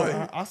All right, boy. all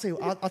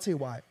right, I'll tell you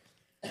why.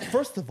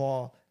 First of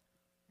all,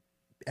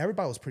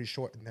 everybody was pretty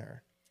short in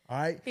there. All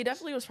right, He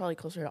definitely was probably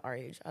closer to our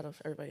age out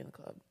of everybody in the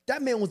club.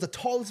 that man was the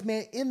tallest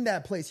man in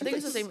that place. I think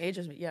he's the same age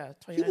as me. Yeah,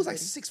 He 29, was like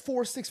 30.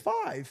 6'4",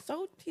 6'5".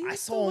 So he I still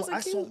saw him.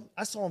 wasn't cute.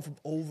 I saw him from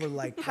over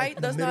like Height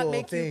the does not middle of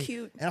make the you thing.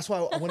 cute. And that's why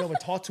I went over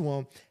and talked to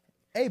him.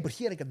 Hey, but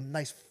he had like a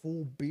nice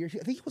full beard.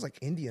 I think he was like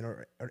Indian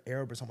or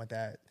Arab or something like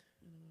that.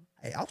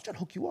 Hey, I was trying to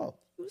hook you up.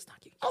 He was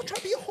not cute. I was trying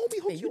to be a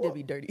homie, hook Hey, you you did up.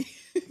 me dirty.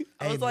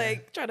 I Hey, was man.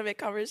 like trying to make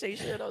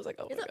conversation. I was like,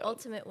 oh You're my the god.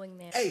 ultimate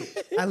wingman. Hey,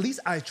 at least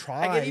I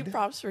tried. I give you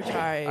props for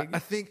trying. I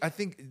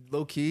think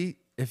low key,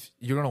 if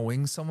you're gonna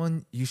wing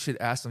someone, you should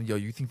ask them, yo,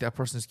 you think that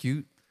person's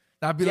cute?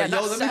 Not be Yeah, like, yo,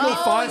 not let me set go me-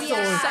 find Oh,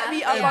 someone. yeah. Set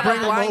me up and on bring a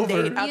them blind over.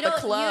 date you at the don't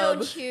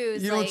club.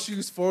 choose. You don't like,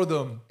 choose for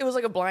them. It was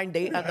like a blind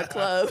date at the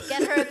club.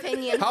 Get her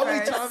opinion How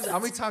first.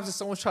 many times does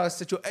someone try to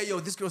sit you? Hey, yo,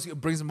 this girl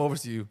brings them over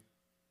to you,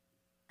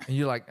 and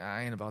you're like,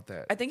 I ain't about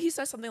that. I think he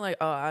said something like,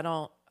 "Oh, I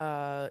don't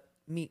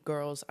meet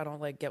girls. I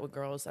don't like get with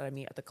girls that I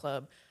meet at the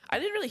club. I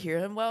didn't really hear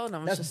him well, and I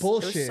was That's just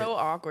bullshit. It was so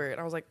awkward.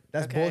 I was like,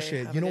 That's okay,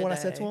 bullshit. have You a know good what I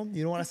said day. to him?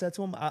 You know what I said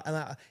to him?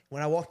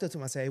 When I walked up to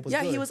him, I said, "Hey, what's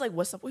Yeah, good?" he was like,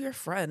 "What's up with your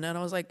friend?" And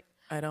I was like,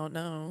 "I don't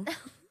know."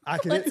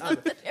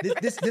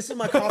 This is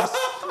my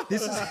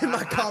this is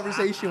my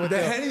conversation with The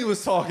him. Henny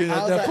was talking I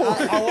at was that like,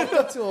 point. I walked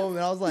up to him and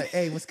I was like,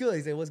 "Hey, what's good?"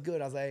 He said, "What's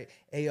good?" I was like,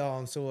 "Hey,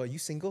 so are you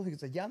single?" He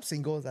was like, "Yeah, I'm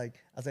single." I was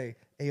like,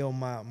 "Hey,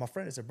 my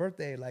friend, it's her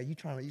birthday. Like, you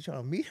trying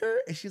to meet her?"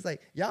 And she's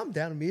like, "Yeah, I'm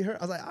down to meet her."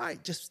 I was like, "All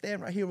right, just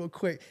stand right here real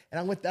quick."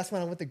 And that's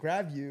when I went to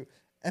grab you,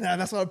 and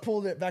that's when I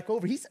pulled it back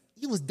over. He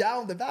was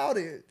down about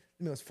it.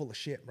 I mean, it was full of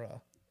shit,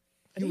 bro.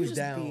 He was just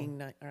down. being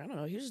nice. I don't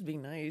know. He was just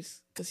being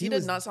nice because He he did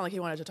was- not sound like he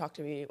wanted to talk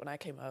to me when I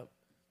came up.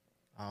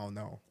 I don't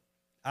know.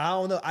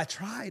 I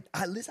tried.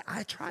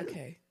 I tried.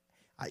 Okay.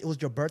 It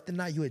was your birthday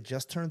night. You had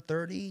just turned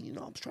 30. You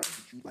know, I was trying to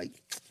get you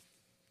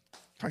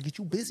trying to get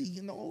you busy.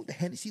 You know, the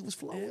Hennessy was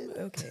flowing.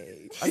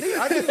 Okay. I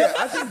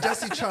think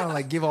Jesse trying to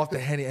like give off the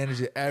Henny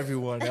energy to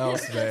everyone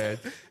else, man.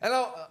 And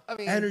I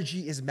mean,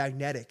 Energy is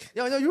magnetic.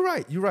 no, you're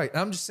right. You're right. And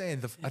I'm just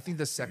saying, I think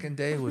the second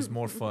day was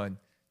more fun,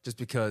 just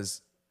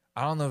because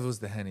I don't know if it was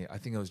the Henny. I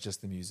think it was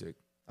just the music.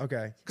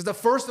 Okay. Because the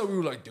first night we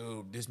were like,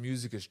 dude, this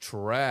music is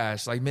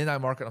trash. Like Midnight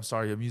Market, I'm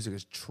sorry, your music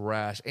is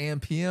trash. AM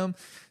PM,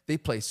 they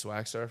play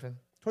swag surfing.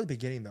 Toward the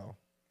beginning, though.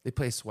 They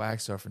play swag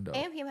surfing though.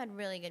 AMPM had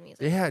really good music.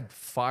 They had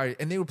fire,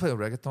 and they were playing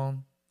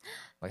reggaeton,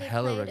 like They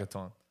hella played- reggaeton.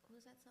 What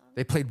was that song?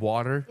 They played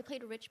Water. They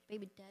played Rich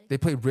Baby Daddy. They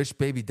played Rich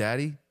Baby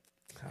Daddy.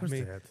 I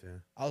mean,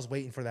 I was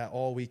waiting for that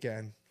all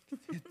weekend.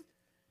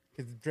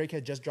 Because Drake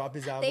had just dropped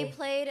his album. They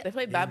played They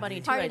played Bad Bunny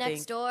too. Party I Next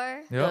think.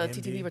 Door. Yep.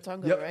 The TTV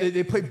Ratonga, Yep. right?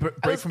 They played I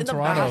Break was from in the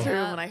Toronto.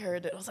 bathroom when I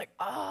heard it. I was like,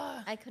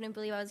 ah. I couldn't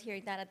believe I was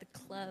hearing that at the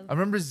club. I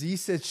remember Z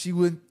said she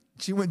went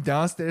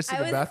downstairs to I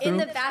the was bathroom.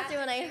 in the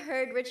bathroom and I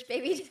heard Rich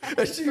Baby Daddy.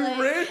 And she play. ran up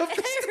the I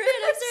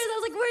ran upstairs. I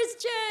was like, "Where's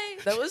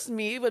Jay?" That was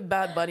me with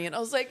Bad Bunny, and I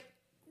was like,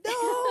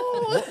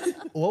 no.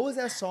 What was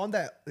that song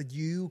that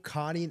you,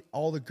 Connie, and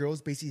all the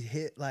girls basically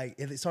hit? Like,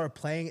 and it started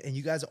playing, and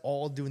you guys are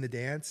all doing the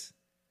dance.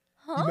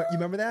 Huh? You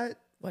remember that?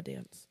 What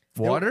dance?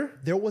 Water.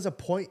 There was a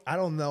point. I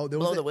don't know. There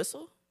Blow was the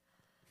whistle?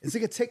 it's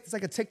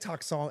like a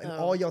TikTok song, and Oh.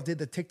 all y'all did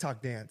the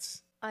TikTok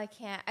dance. I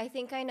can't. I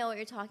think I know what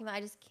you're talking about.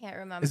 I just can't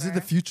remember. Is it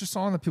the Future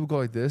song that people go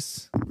like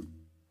this?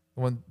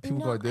 When people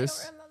No, go like I this?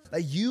 don't remember.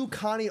 Like you,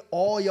 Connie,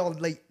 all y'all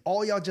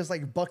just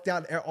like bucked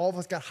out. All of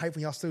us got hyped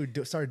when y'all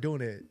started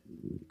doing it.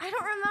 I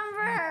don't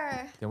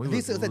remember. Yeah, we At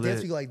least it was was a dance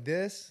lit. we go like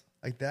this,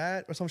 like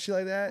that, or some shit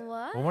like that.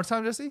 What? One more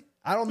time, Jesse.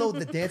 I don't know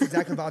the dance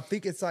exactly, but I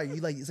think it's like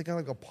it's like kind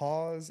of like a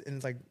pause, and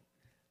it's like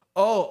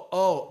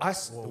Oh,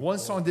 one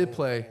song did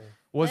play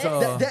was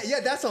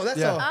that song.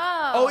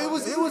 yeah. Oh. it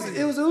was Uzi.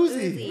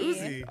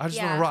 Uzi. I just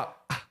Yeah. want to rock.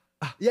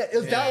 Yeah, it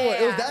was that one.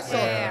 It was that Yeah, song.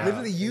 yeah.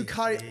 Literally, you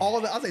caught it all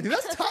of it. I was like, dude,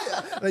 that's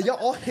tight. Like y'all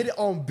all hit it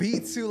on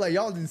beat too. Like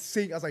y'all didn't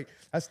sing. I was like,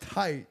 that's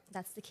tight.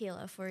 That's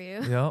tequila for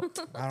you. Yeah.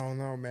 I don't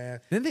know, man.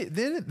 Then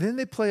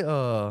they play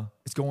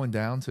It's Going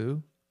Down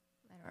too.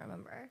 I don't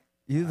remember.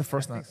 Either the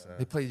first night so.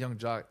 they played Young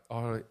Jock.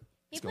 Oh, He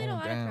It's played a Going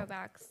lot Down. of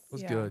throwbacks. It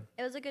was Yeah. good.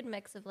 It was a good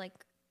mix of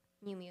like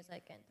new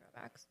music and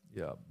throwbacks.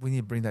 Yeah, we need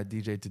to bring that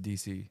DJ to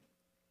DC.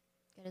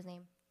 Get his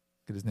name.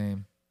 Get his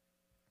name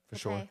for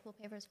sure. We'll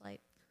pay for his flight.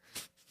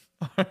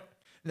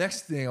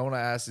 Next thing I want to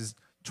ask is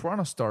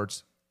Toronto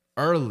starts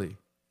early.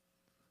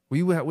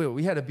 We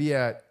had to be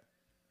at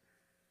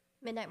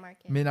Midnight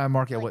Market. Midnight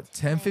Market at Like what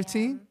 10:15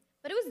 a.m.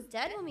 But it was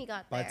dead when we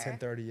got By there.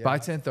 10:30, yeah. by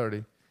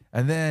 10:30,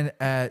 and then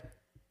at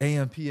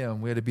AM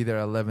PM we had to be there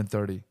at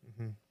 11:30.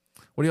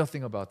 What do y'all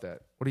think about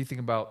that? What do you think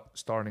about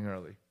starting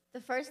early? The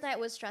first night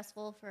was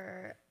stressful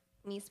for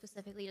me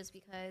specifically just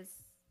because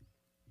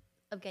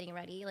of getting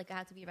ready. Like I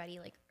had to be ready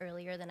like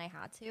earlier than I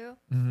had to.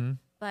 Mm-hmm.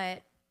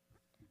 But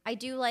I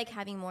do like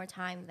having more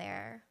time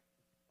there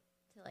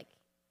to like,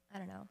 I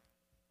don't know,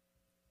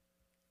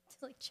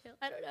 to like chill.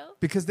 I don't know.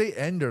 Because they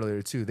end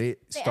earlier too. They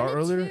start end at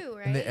earlier 2,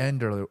 and they right?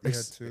 end earlier. Yeah,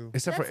 2.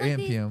 Except for That's like AM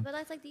PM. But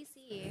that's like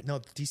DC. No,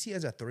 DC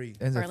ends at 3.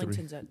 Ends at 3.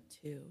 Arlington's at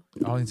 2.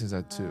 Arlington's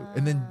at 2.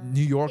 And then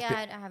New York,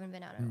 Yeah, I haven't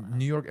been out in a while.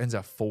 New York ends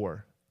at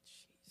 4.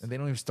 And they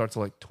don't even start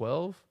till like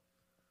 12.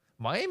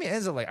 Miami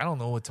ends at like, I don't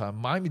know what time.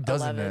 Miami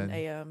doesn't 11 end.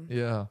 a.m.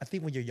 Yeah. I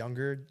think when you're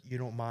younger, you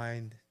don't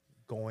mind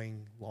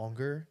going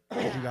longer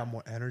because you got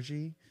more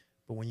energy.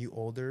 But when you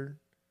older,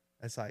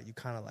 it's like you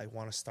kind of like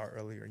want to start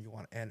earlier and you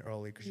want to end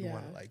early because you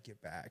want to Yeah. like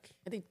get back.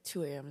 I think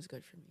 2 a.m. is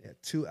good for me. Yeah,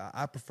 2.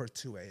 I prefer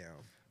 2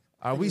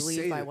 a.m. We We leave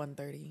say by that,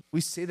 1:30.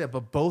 we say that,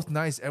 but both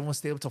nights everyone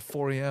stay up till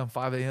 4 a.m.,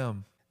 5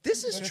 a.m.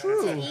 This is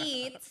true.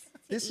 Eat.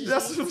 This is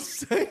That's what I'm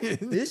saying.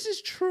 this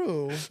is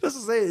true. That's what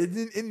I'm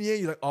saying. In the end,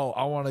 you're like, oh,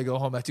 I want to go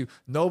home at 2.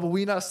 No, but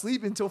we not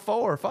sleeping till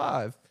 4 or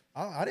 5.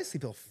 I didn't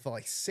sleep till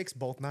like 6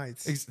 both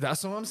nights.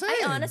 That's what I'm saying.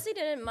 I honestly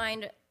didn't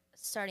mind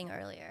starting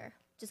earlier.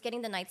 Just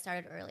getting the night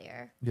started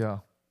earlier. Yeah.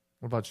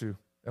 What about you?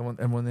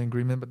 Everyone in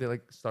agreement, but they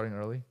like starting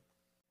early?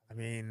 I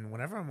mean,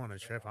 whenever I'm on a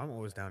trip, I'm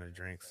always down to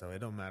drink, so it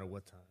don't matter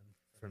what time.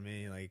 For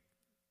me, like,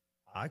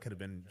 I could have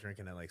been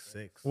drinking at like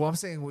 6. Well, I'm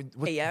saying, what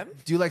AM?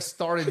 do you like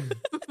started?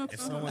 If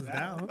someone's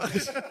down.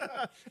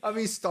 I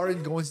mean,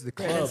 started going to the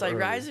club. And it's like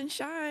early. rise and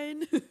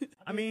shine.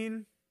 I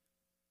mean,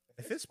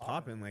 if it's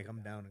popping, like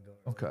I'm down to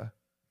go. Okay.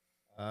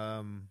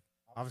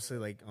 Obviously,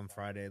 like on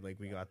Friday, like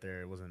we got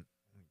there, it wasn't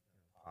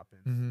popping.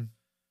 Mm-hmm.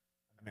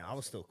 I mean, I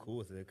was still cool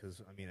with it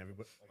because I mean,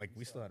 everybody like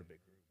we still had a big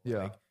group.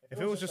 Yeah. Like, if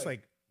it was just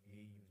like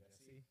me, you, and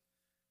Jesse,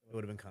 it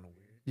would have been kind of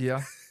weird.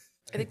 Yeah.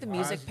 I think the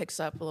music picks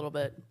up a little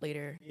bit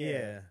later.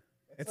 Yeah,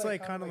 it's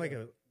like kind of like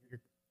a.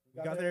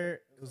 We got there,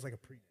 it was like a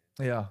pre,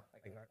 Yeah.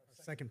 like our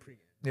second pre.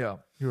 Yeah.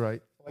 You're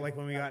right. Like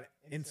when we got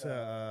into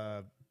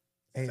AM,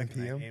 second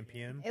night, PM? AM,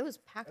 PM. It was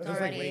packed It was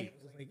already. like late.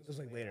 It was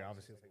like later.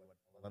 Obviously, it was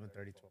like what, 11:30,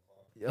 12 o'clock.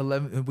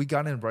 11. We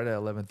got in right at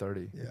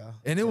 11:30. Yeah.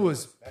 And it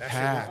was That shit was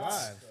packed.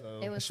 live, so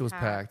It That was shit was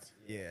packed.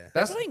 yeah. That's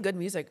That's playing good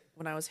music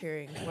when I was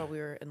hearing while we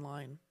were in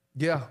line.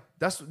 yeah.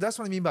 That's what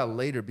I mean by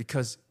later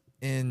because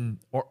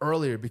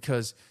earlier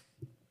because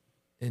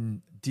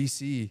in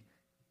DC,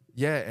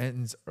 yeah, it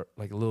ends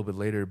like a little bit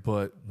later.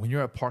 But when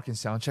you're at park and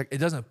sound check, it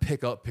doesn't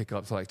pick up till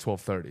like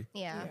 12:30.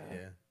 Yeah. Yeah.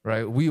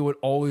 Right? We would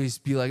always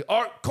be like,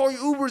 "All right, call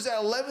your Ubers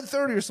at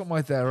 11:30 or something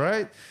like that,"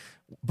 right?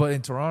 But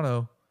in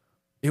Toronto,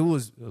 it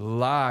was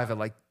live at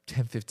like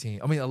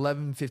 10:15. I mean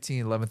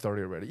 11:15, 11:30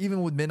 already.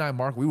 Even with Midnight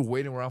Mark, we were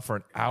waiting around for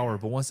an hour.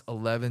 But once I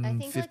think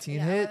 11:15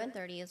 like, hit,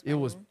 11:30 is it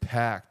was when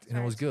packed and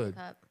it was started to good.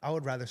 pick up. I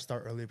would rather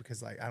start earlier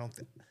because like I don't.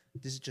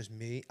 This is just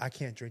me. I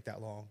can't drink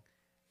that long.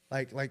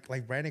 Like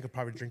Brandon could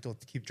probably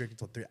keep drinking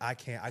till 3. I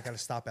can't. I gotta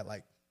stop at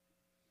like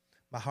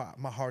my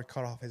hard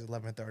cutoff is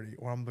 11:30,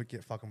 or I'm gonna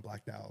get fucking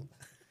blacked out.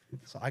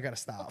 So I gotta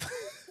stop.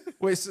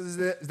 Wait, so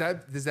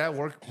does that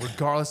work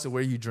regardless of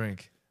where you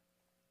drink?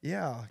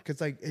 Yeah,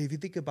 because like if you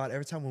think about it,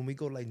 every time when we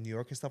go to like New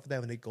York and stuff like that,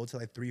 when they go to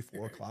like 3,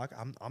 4 o'clock,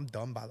 I'm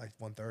done by like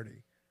 1:30.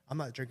 I'm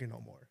not drinking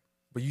no more.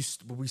 But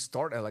we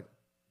start at like,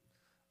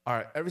 all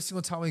right, every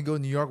single time we go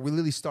to New York, we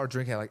literally start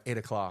drinking at like 8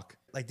 o'clock.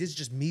 Like this is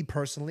just me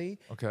personally.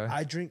 Okay.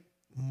 I drink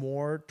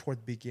more toward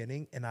the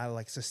beginning and I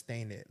like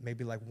sustain it.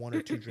 Maybe like 1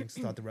 or 2 drinks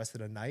throughout the rest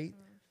of the night,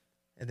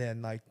 and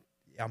then like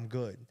I'm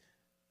good.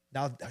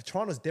 Now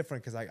Toronto's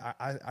different because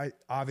I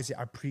obviously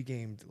I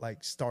pre-gamed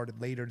like started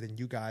later than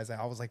you guys.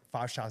 I was like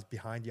 5 shots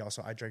behind y'all,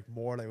 so I drank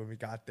more like when we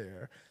got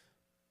there.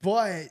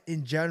 But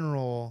in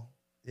general,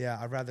 yeah,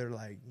 I'd rather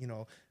like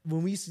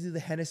when we used to do the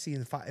Hennessy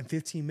in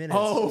 15 minutes.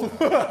 Oh,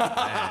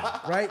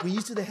 Right? We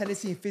used to do the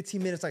Hennessy in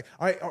 15 minutes. Like,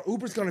 all right, our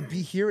Uber's gonna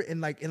be here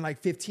in like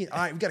 15. All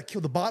right, we gotta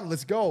kill the bottle.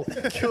 Let's go.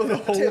 kill the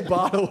whole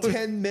bottle.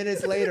 10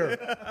 minutes later,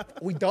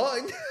 we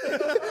done.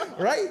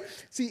 Right?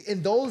 See,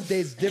 in those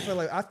days, it's different.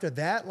 Like after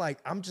that, like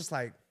I'm just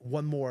like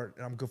one more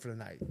and I'm good for the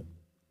night.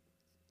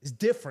 It's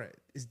different.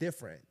 It's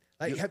different.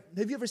 Like, have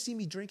you ever seen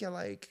me drink at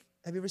like?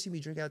 Have you ever seen me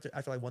drink after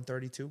like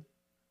 1:32?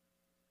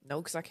 No,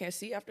 because I can't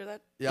see after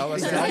that. Yeah, I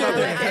was Yeah, saying, I'm my not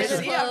paying eyes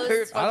attention. are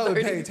closed. I don't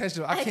 5:30. pay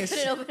attention. I I can't see.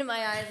 couldn't open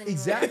my eyes anymore.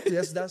 Exactly.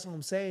 That's what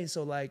I'm saying.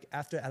 So like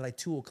after at like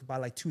 2 by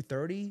like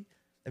 2:30,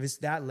 if it's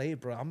that late,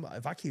 bro,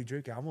 if I keep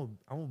drinking, I'm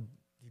gonna be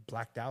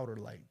blacked out or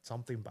like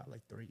something by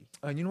like 3.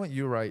 And you know what?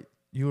 You're right.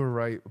 You were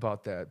right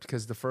about that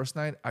because the first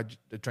night I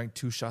drank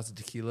 2 shots of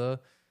tequila.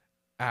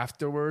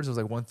 Afterwards, it was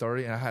like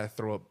 1:30, and I had to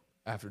throw up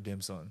after dim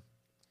sum.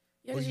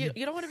 Yeah, 'cause you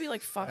don't want to be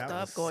like fucked That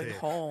up was going sick.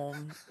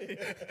 home.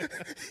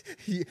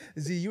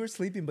 Z, you were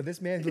sleeping, but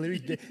this man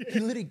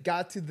literally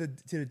got to the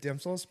dim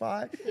sum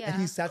spot Yeah.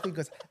 and he sat there and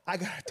goes, I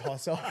gotta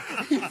toss up.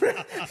 he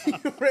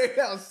ran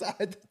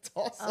outside to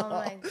toss Oh up.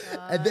 my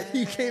god. And then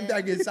he came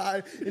back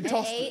inside and And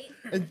tossed. ate?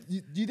 And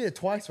you did it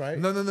twice, right?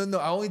 No.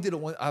 I only did it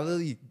once. I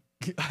literally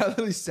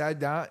sat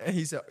down and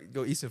he said,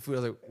 "Go eat some food." I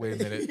was like, "Wait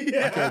a minute,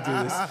 I can't do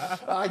this."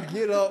 I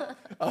get up,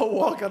 I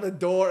walk out the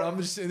door. I'm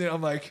just sitting there.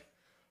 I'm like,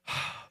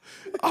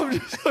 I'm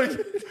just like,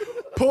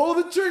 pull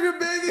the trigger,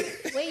 baby.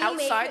 Wait, you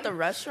Outside made, the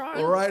restaurant?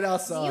 Right do you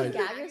outside.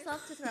 gag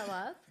yourself to throw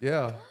up?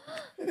 Yeah.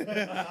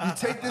 You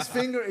take this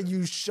finger and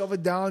you shove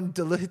it down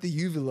to hit the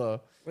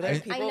uvula. Were there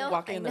And people know,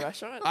 walking I in the know.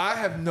 restaurant? I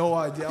have no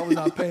idea. I was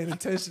not paying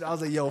attention. I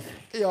was like, yo,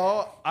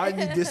 I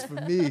need this for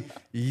me.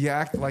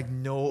 Yacked like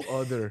no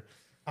other.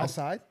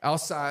 Outside?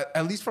 Outside,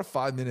 at least for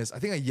 5 minutes. I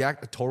think I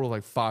yacked a total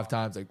like 5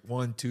 times, like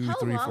 1, 2, How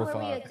 3, long 4, were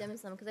we 5. at dim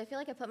sum? Because I feel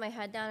like I put my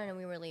head down and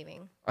we were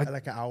leaving.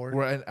 Like an hour.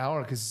 We're at an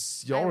hour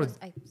because I y'all were. was the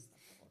whole time.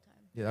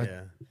 Yeah.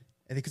 Yeah.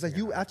 And because like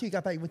you, after you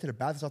got back, you went to the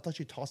bathroom. So I thought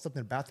you tossed up in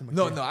the bathroom.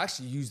 No, again. I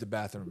actually used the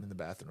bathroom in the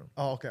bathroom.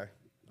 Oh, okay.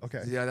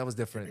 Okay. Yeah, that was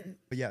different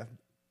But yeah,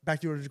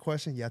 back to your original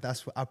question. Yeah,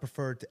 that's what I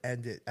prefer to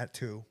end it at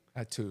 2.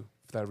 at 2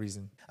 for that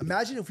reason.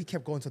 Imagine if we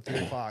kept going till 3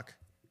 o'clock.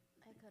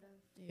 I could have.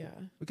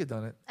 Yeah. We could have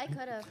done it. I could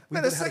have. Man, would've the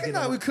had to second get night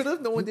another- we could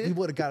have. No one We did.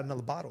 would have got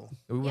another bottle.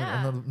 We would've-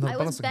 Yeah, another I was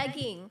bottle second.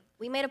 begging.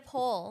 We made a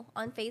poll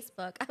on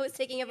Facebook. I was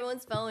taking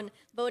everyone's phone,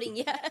 voting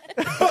yes.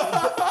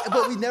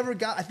 But we never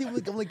got. I think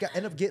we only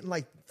ended up getting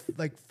like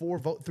 3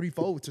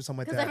 votes or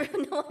something like Because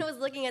that. no one was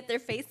looking at their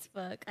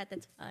Facebook at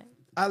the time.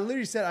 I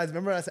literally said. I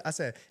remember. I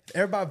said, if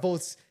everybody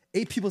votes,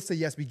 8 people say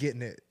yes, we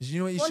getting it. You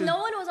know what you Well, should. no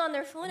one was on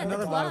their phone at the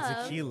Another bottle club.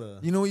 of tequila.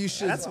 You know what you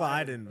should. That's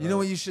why I didn't. You know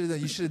what you should have done?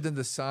 You should have done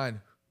the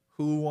sign.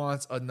 Who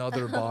wants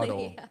another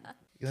bottle? Yeah.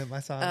 You like my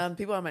signs?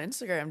 People on my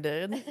Instagram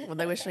did when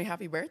they wished me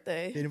happy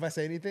birthday. Did anybody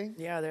say anything?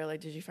 Yeah, they're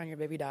like, "Did you find your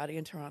baby daddy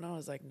in Toronto?" I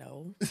was like,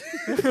 "No,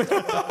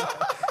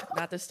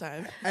 not this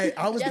time." Hey,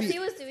 I was Jesse be-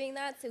 was doing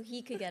that so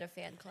he could get a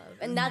fan club,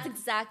 and that's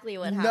exactly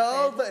what no,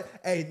 happened.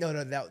 but hey, no,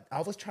 that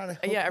I was trying to.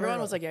 hook Yeah, her everyone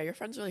up. was like, "Yeah, your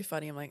friend's really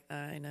funny." I'm like,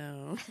 "I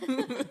know,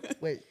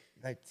 wait,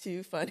 like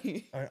too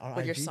funny." on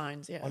With your IG?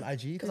 signs, yeah, On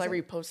IG? because I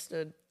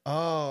reposted.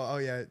 Oh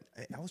yeah.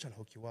 Hey, I was trying to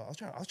hook you up. I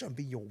was trying to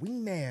be your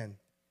wingman.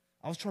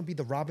 I was trying to be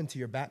the Robin to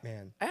your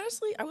Batman. I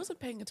wasn't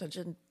paying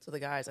attention to the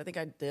guys. I think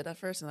I did at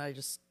first, and then I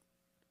just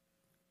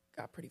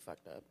got pretty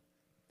fucked up.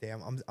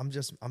 Damn, I'm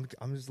just a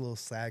little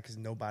sad because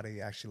nobody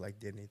actually like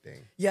did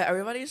anything. Yeah,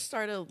 everybody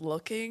started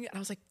looking, and I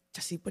was like,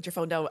 "Jesse, put your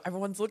phone down."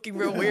 Everyone's looking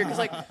real weird because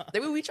like they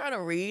would be trying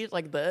to read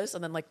like this,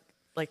 and then like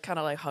kind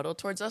of like huddle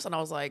towards us, and I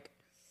was like,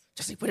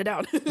 "Jesse, put it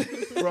down."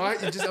 Right?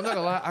 I'm not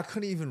gonna lie, I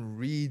couldn't even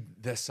read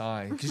the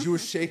sign because you were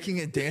shaking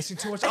and dancing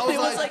too much. I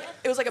was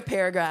it was like a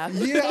paragraph.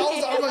 yeah,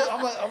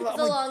 It's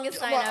the longest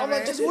sign I'm like,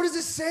 ever. just what does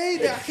it say?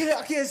 I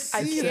can't see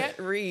I it. can't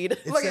read.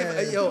 Like,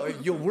 said-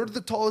 yo, we're the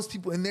tallest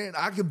people in there, and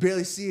I can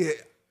barely see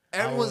it.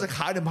 Everyone's like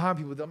hiding behind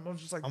people. I'm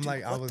just like, I'm dude,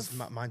 like, I what was,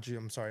 the mind you,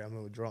 I'm sorry, I'm a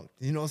little drunk.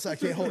 You know, so I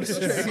can't hold it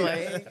It's straight.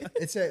 like,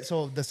 It said,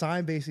 so the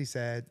sign basically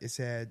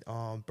said,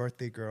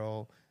 birthday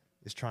girl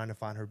is trying to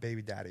find her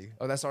baby daddy.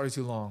 Oh, that's already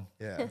too long.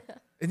 Yeah.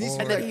 It needs to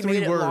and be then like he 3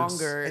 made it words.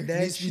 longer. And It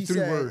then needs to be she 3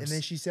 said, words. and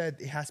then she said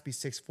it has to be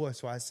 6 foot.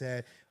 So I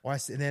said, and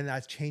then I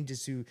changed it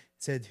to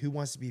said, who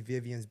wants to be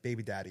Vivian's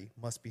baby daddy?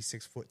 Must be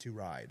 6 foot to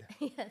ride.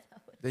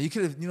 Then you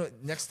could have,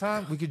 next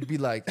time we could be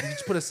like, you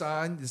just put a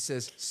sign that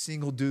says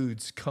 "single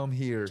dudes come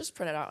here." just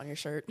print it out on your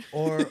shirt.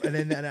 And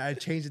then I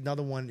changed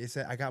another one. It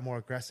said I got more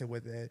aggressive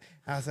with it.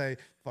 I was like,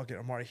 fuck it,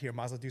 I'm already here.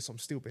 Might as well do something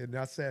stupid. And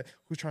I said,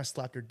 who's trying to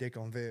slap their dick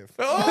on Viv?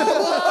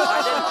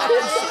 I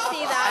didn't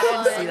see that I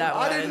one. didn't see that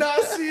one. I did not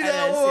see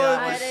that didn't see one.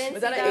 that I didn't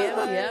Was see that that an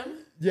one. AM?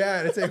 Yeah,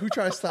 and it said, who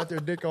trying to slap their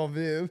dick on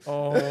Viv?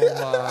 Oh my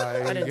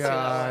didn't see that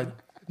god! one.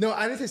 No,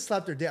 I didn't say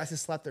slap their dick. I said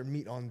slap their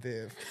meat on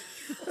Viv.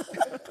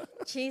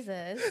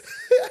 Jesus.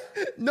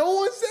 No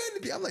one said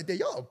anything. I'm like, "Damn,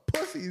 y'all are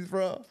pussies,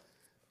 bro."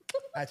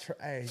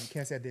 Hey, you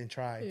can't say I didn't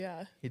try.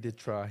 Yeah, He did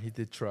try. He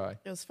did try.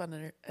 it was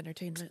fun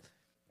entertainment.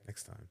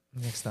 Next time.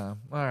 Next time.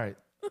 All right.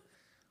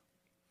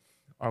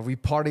 Are we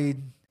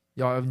partied?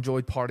 Y'all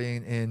enjoyed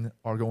partying in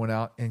or going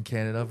out in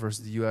Canada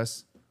versus the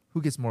U.S.?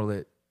 Who gets more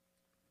lit?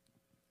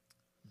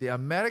 The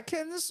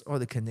Americans or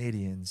the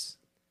Canadians?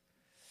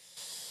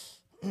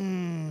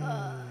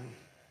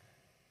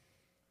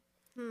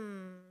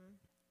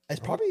 It's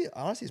probably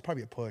honestly, it's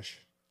probably a push.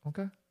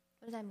 Okay.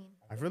 What does that mean?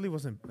 I really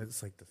wasn't.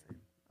 It's like the same.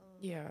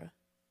 Yeah,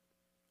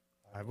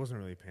 I wasn't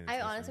really paying I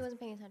attention. honestly wasn't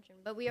paying attention,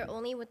 but we are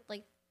only with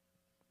like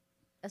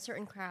a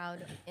certain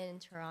crowd in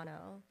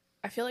Toronto.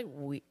 I feel like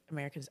we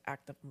Americans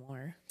act up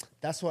more.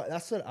 That's what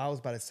I was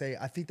about to say.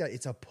 I think that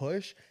it's a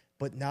push,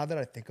 but now that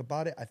I think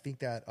about it, I think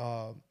that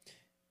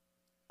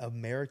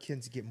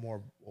Americans get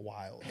more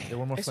wild. They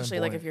were more Especially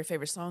flamboyant. like if your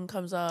favorite song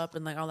comes up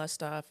and like all that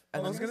stuff.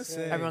 And I was then gonna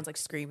say everyone's like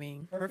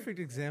screaming. perfect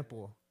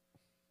example.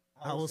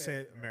 I will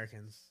say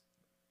Americans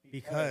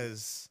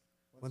because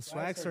when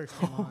Swag Star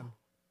came on,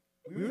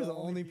 we were the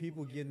only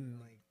people getting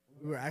like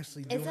we were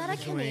actually doing Is that a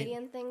the joint.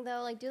 Canadian thing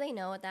though? Like, do they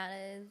know what that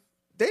is?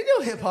 They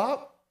know hip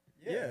hop.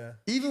 Yeah.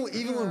 Even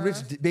when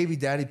Rich Baby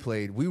Daddy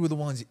played, we were the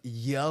ones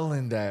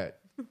yelling that.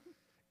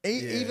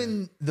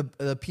 Even the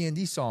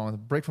PND song,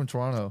 "Break from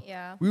Toronto,"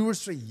 Yeah. we were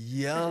straight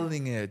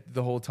yelling it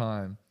the whole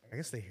time. I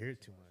guess they hear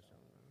it too much.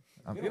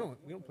 I don't know.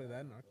 We don't play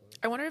that in our club.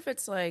 I wonder if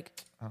it's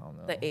like I don't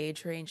know. the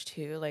age range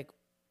too. Like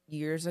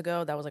years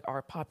ago, that was like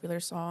our popular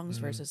songs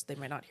versus they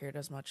might not hear it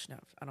as much now.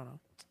 I don't know.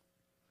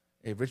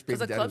 Hey, Rich Because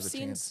Baby the Daddy club was a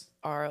scenes chance.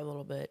 are a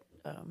little bit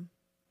Think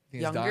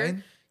it's younger,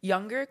 dying?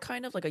 younger,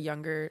 kind of like a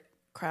younger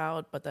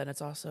crowd, but then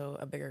it's also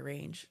a bigger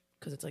range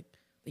because it's like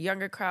the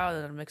younger crowd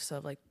and a mix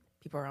of like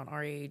people around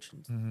our age.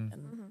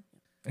 And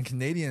And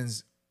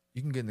Canadians,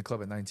 you can get in the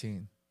club at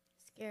 19.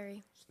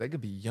 Scary. So they could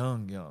be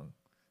young.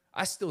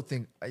 I still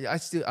think I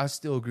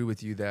still agree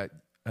with you that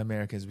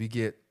Americans, we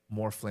get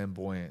more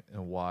flamboyant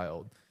and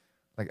wild.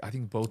 Like I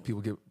think both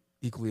people get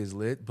equally as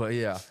lit. But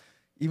yeah,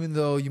 even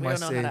though you we might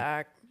don't know say how to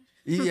act.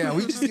 yeah,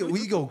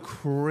 we go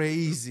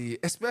crazy,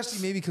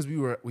 especially maybe because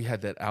we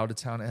had that out of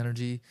town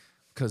energy.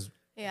 Because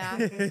Yeah.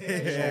 You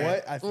know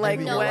what? I Like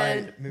maybe you're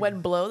right. Maybe-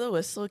 when Blow the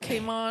Whistle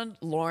came on,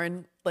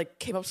 Lauren like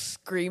came up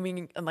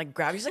screaming and like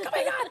grabbed me. She's like, "Oh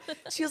my god!"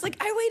 She was like,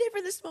 "I waited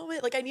for this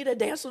moment. Like I need to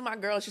dance with my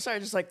girl." She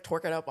started just like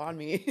twerking up on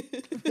me.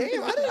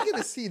 damn, I didn't get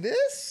to see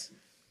this.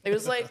 It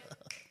was like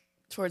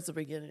towards the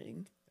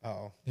beginning,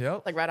 Oh,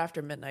 yep, like right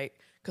after midnight,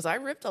 because I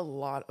ripped a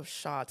lot of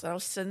shots. And I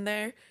was sitting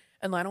there,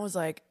 and Lionel was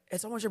like,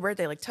 "It's almost your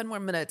birthday, like 10 more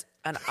minutes,"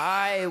 and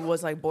I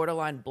was like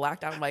borderline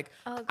blacked out. I'm like,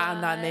 Oh,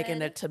 "I'm not making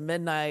God. it to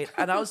midnight,"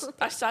 and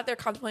I sat there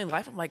contemplating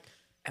life. I'm like,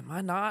 am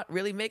I not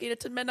really making it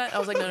to midnight? I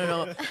was like,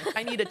 no.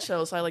 I need to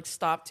chill. So I like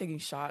stopped taking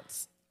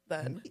shots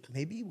then.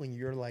 maybe when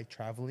you're like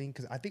traveling,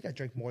 because I think I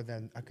drank more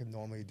than I could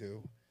normally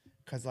do.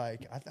 Because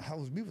like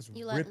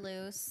You let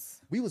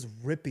loose. we was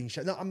ripping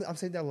shit. No, I'm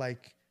saying that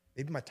like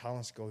maybe my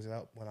tolerance goes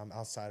up when I'm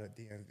outside of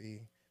DMV.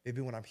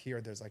 Maybe when I'm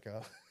here, there's like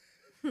a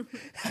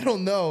I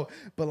don't know,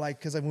 but like,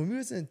 cause like when we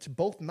was into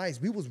both nights,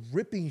 we was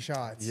ripping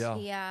shots. Yeah.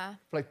 Yeah.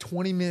 For like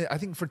 20 minutes, I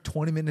think for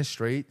 20 minutes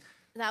straight,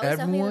 That was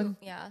Everyone-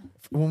 definitely, yeah.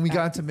 when we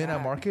got into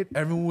Midnight Market,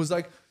 everyone was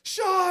like,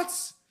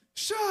 shots,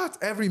 shots,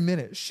 every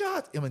minute,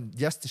 shots. I mean,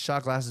 yes, the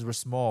shot glasses were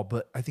small,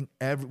 but I think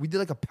we did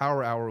like a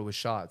power hour with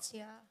shots.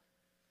 Yeah.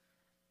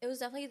 It was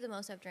definitely the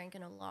most I've drank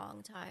in a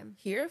long time.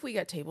 Here, if we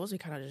get tables, we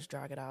kind of just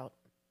drag it out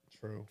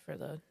True. for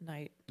the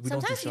night. We don't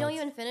do Sometimes you don't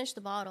shots. even finish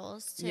the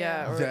bottles. Too.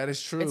 Yeah, or That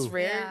is true. It's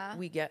rare Yeah.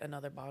 we get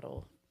another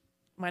bottle.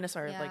 Minus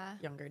our Yeah. like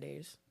younger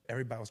days.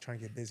 Everybody was trying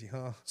to get busy,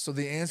 huh? So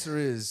the answer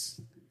is,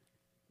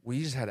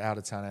 we just had out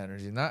of town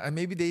energy. Not, and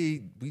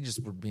maybe we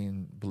just were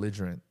being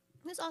belligerent.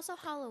 It was also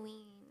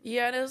Halloween.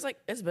 Yeah, and it was like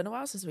it's been a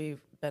while since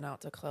we've been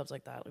out to clubs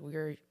like that. Like we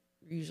were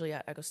usually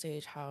at Echo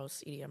Stage,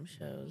 House, EDM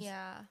shows.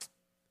 Yeah.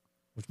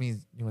 Which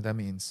means, you know what that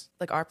means?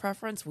 Like our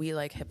preference, we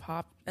like hip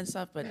hop and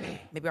stuff, but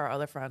maybe our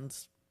other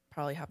friends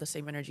probably have the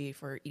same energy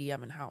for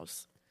EDM and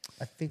house.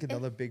 I think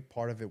another big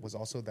part of it was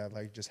also that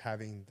like just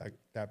having like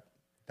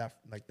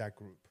that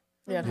group.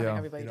 Yeah, and having Yeah.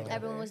 everybody You know, together.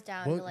 Everyone was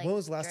down When, to like. when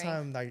was the last drink.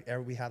 time like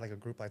ever we had like a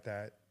group like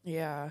that?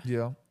 Yeah,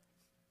 Yeah.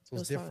 So it was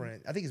was fun.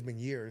 different. I think it's been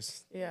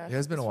years. yeah. Yeah,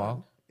 it's been a fun.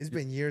 while. It's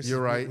been years.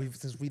 You're right.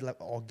 Since we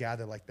all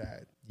gathered like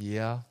that.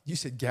 Yeah. You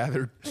said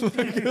gathered.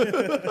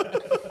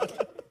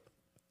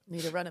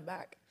 Need to run it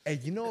back. Hey,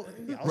 you know,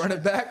 I was Run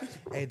it back.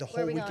 Hey, the Where whole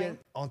are we weekend going?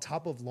 on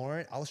top of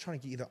Lauren, I was trying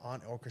to get either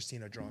Aunt or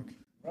Christina drunk.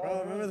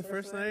 Bro, remember the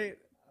first night?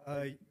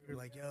 You're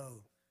like,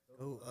 yo,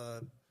 go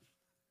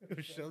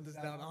shove this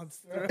down on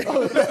throat.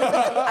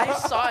 I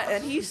saw it,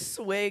 and he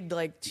swigged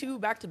like 2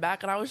 back to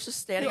back, and I was just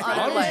standing You there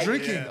I was like,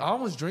 drinking. Yeah. I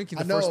was drinking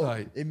I the know. first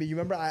night. I mean, you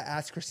remember I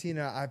asked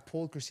Christina, I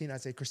pulled Christina, I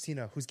said,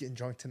 Christina, who's getting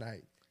drunk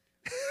tonight?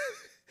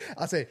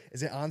 I say,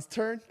 is it Aunt's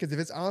turn? Because if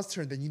it's Aunt's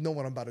turn, then you know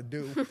what I'm about to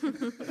do.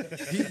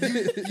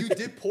 You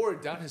did pour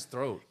it down his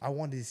throat. I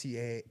wanted to see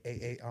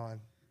AA on.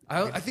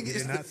 I think We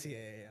it's did not the, see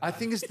it. I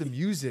think it's the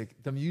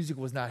music. The music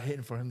was not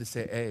hitting for him to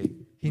say, "Hey,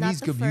 he Not needs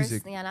the good first,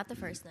 music." Yeah, not the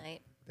first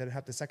night. They didn't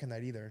have the second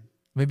night either.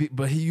 Maybe,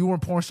 but you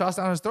weren't pouring shots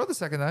down his throat the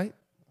second night.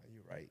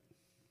 You're right.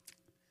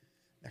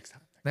 Next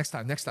time.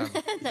 Next time.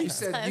 You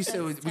said next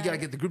we got to time.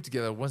 get the group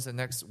together. Where's the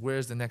next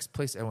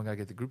place everyone got to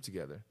get the group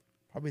together?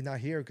 Probably not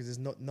here because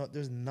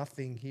there's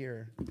nothing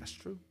here. That's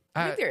true.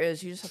 I think there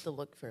is. You just have to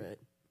look for it.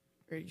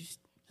 Or you just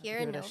have to Here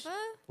give in it a sh- Nova?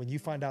 When you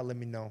find out, let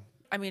me know.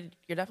 I mean,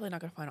 you're definitely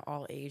not gonna find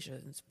all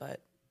Asians, but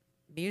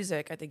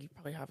music, I think you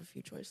probably have a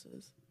few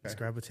choices. Let's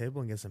grab a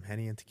table and get some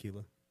Henny and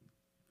tequila.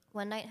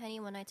 One night Henny,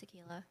 one night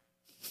tequila.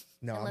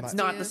 No, And I'm let's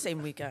not. Not do- the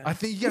same weekend. I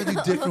think you got to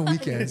do different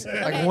weekends. Like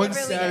Okay, one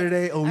different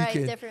Saturday weekend. a All right,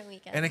 weekend, different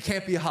weekend. and it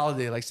can't be a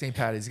holiday like St.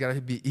 Patty's. It's got to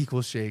be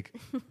equal shake.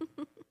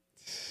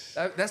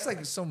 That's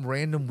like some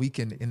random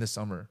weekend in the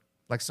summer,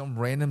 like some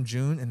random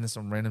June and then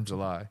some random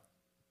July.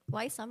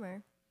 Why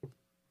summer?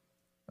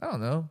 I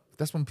don't know.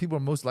 That's when people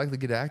are most likely to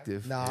get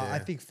active. Nah, I Yeah.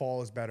 think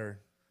fall is better.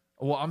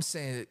 Well, I'm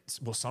saying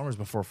summer's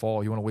before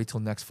fall. You want to wait till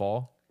next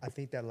fall? I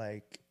think that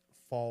like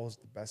fall's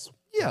the best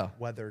Yeah.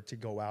 weather to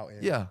go out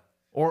in. Yeah.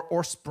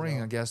 Or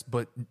spring, I guess.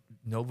 But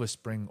Nova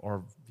spring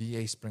or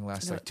VA spring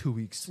lasts No. like 2 It's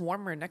weeks.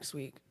 warmer next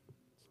week.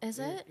 Is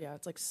it? Yeah,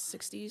 it's like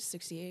 60s,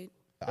 68.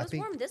 It I was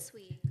think warm this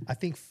week. I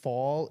think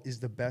fall is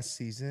the best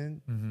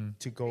season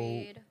Mm-hmm.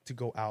 Agreed. to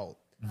go out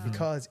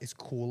because it's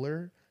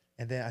cooler.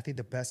 And then I think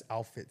the best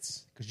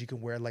outfits because you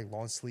can wear like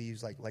long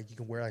sleeves, like you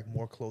can wear like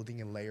more clothing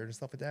and layered and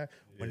stuff like that.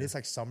 When it's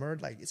like summer,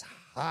 like it's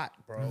hot,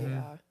 bro. Mm-hmm.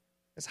 Yeah.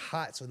 It's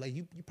hot, so like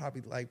you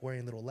probably like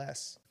wearing a little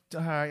less.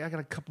 All right, I got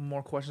a couple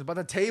more questions about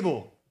the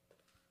table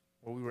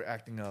where we were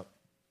acting up.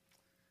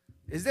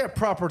 Is there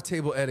proper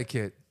table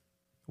etiquette?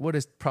 What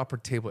is proper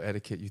table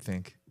etiquette, you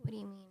think? What do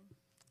you mean?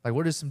 Like,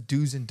 what are some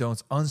do's and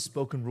don'ts,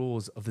 unspoken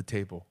rules of the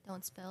table?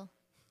 Don't spill.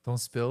 Don't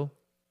spill.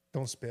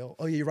 Don't spill.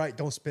 Oh, you're right.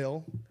 Don't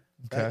spill.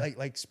 Okay.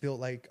 Like spill.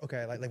 Like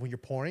okay. Like when you're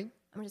pouring.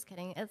 I'm just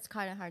kidding. It's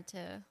kind of hard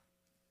to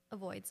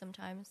avoid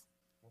sometimes.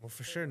 Well,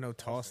 for sure, no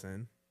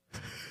tossing.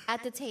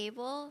 At the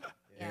table,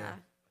 yeah.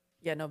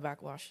 Yeah, no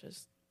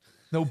backwashes.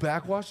 No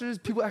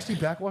backwashers? People actually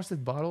backwash the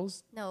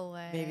bottles? No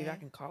way. Maybe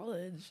back in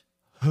college.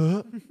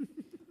 Huh?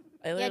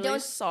 I Yeah, literally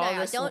don't. saw No,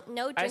 this.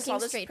 no I saw drinking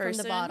this straight from the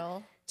person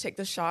bottle. take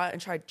the shot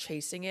and tried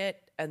chasing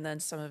it, and then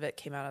some of it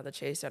came out of the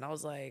chaser, and I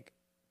was like,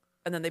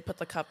 and then they put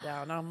the cup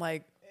down, and I'm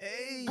like,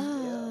 Hey.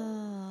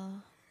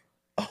 Oh.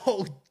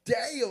 Oh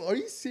damn! Are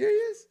you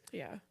serious?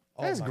 yeah.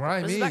 That's my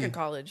grimy. This is back in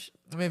college.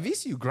 I mean,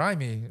 VCU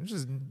grimy. I'm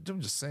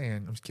just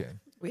saying. I'm just kidding.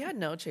 We had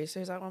no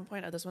chasers at one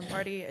point at this one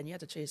party, and you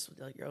had to chase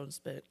with like your own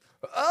spit.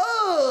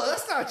 Oh,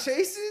 that's not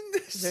chasing.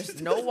 There's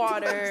no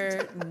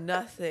water,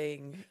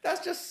 nothing.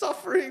 That's just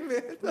suffering,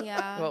 man.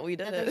 Yeah. Well, we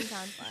did that it. doesn't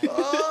sound fun.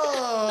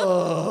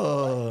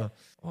 Oh.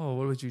 Oh,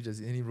 what about you,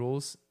 Jesse? Any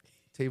rules?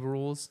 Table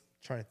rules?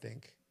 Trying to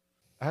think.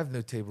 I have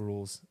no table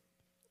rules.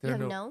 You There are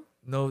have no?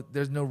 No,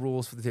 there's no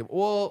rules for the table.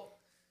 Well,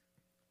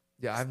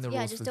 yeah, I have no Yeah,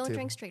 rules just for the don't table.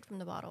 drink straight from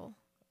the bottle.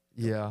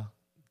 Yeah.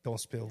 Don't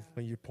spill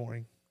when you're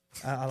pouring.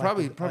 I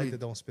Probably- like probably- the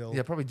don't spill.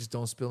 Yeah, probably just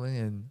don't spill any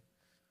and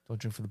don't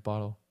drink from the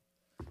bottle.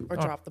 Or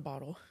Oh. drop the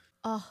bottle.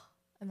 Oh,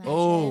 Imagine,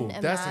 Oh,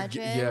 that's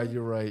imagine. yeah.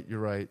 You're right. You're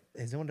right.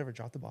 Has anyone ever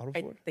dropped the bottle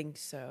I before? think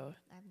so.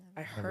 I've never.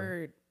 I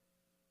heard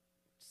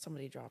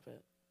somebody drop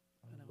it.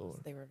 And Lord.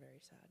 they were very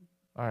sad.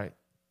 All right.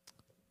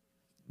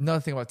 Another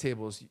thing about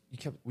tables, you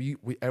kept we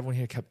everyone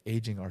here kept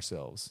aging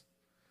ourselves.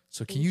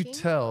 So can you Aging?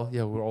 tell?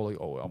 Yeah, we're all like,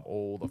 oh, I'm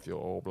old. I feel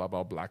old. Blah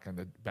blah blah.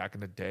 Back in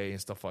the day and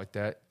stuff like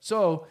that.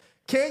 So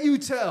can you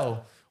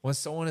tell when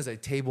someone is a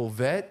table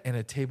vet and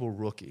a table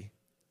rookie?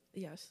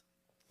 Yes.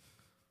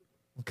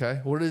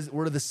 Okay. What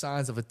are the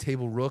signs of a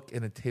table rook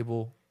and a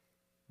table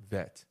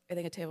vet? I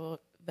think a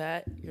table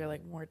vet, you're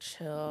like more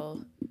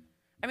chill.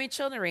 I mean,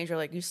 chill in the range, you're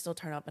like, you still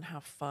turn up and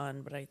have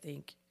fun. But I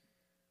think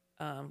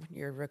when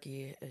you're a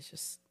rookie, it's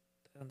just,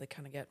 they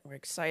kind of get more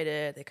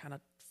excited. They kind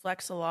of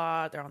flex a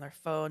lot. They're on their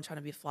phone trying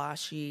to be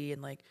flashy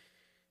and like,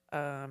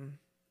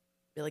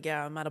 be like,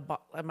 yeah, I'm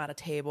at a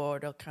table, or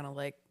they'll kind of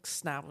like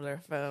snap with their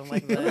phone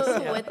like this.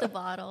 Yeah. With the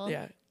bottle.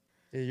 Yeah.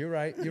 Yeah, you're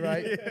right. You're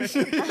right.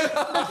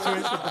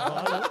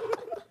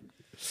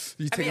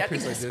 You I take mean, a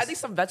picture like this. I think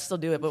some vets still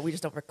do it, but we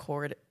just don't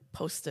record it,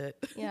 post it.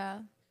 Yeah.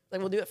 Like,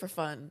 we'll do it for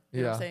fun.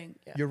 You know what I'm Yeah. saying?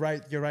 Yeah. You're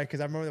right. You're right. Because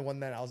I remember the one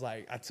night I was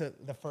like, I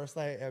took the first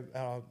night.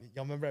 Y'all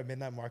remember at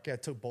Midnight Market? I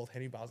took both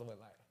Henny bottles and went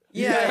like,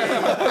 Yeah.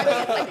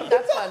 I think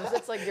that's fun. 'Cause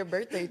it's like your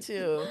birthday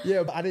too.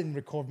 yeah, but I didn't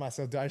record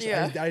myself. I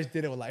just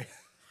did it with like,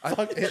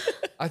 fuck it.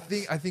 I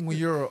think when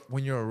you're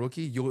a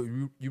rookie,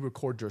 you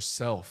record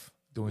yourself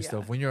doing Yeah.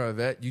 stuff. When you're a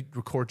vet, you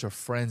record your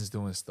friends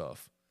doing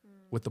stuff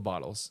with the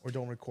bottles, Or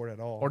don't record at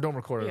all. or don't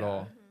record at Yeah.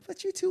 all.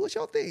 But you two, what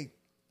y'all think?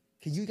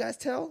 Can you guys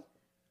tell?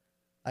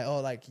 Like,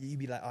 oh, like you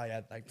be like, oh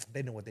yeah, like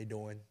they know what they're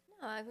doing.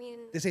 No, I mean,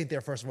 This ain't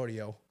their first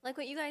rodeo. like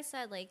what you guys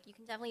said, like you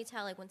can definitely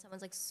tell like when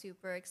someone's like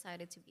super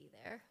excited to be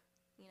there.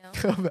 You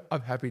know?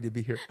 I'm happy to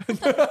be here.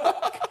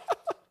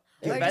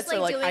 The Or vets just, are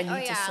like, doing- I oh,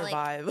 need to yeah,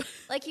 survive.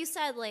 Like you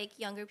said, like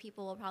younger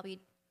people will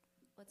probably,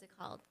 what's it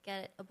called,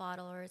 get a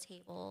bottle or a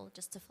table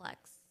just to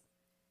flex,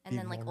 and Be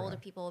then like more older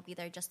rad. people will be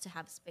there just to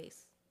have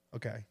space.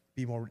 Okay,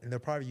 be more, and they're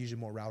probably usually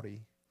more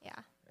rowdy. Yeah.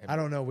 I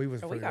don't know. We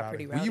was Oh, we pretty got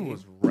rowdy. pretty We rowdy.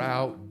 was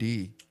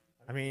rowdy.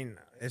 I mean,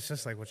 it's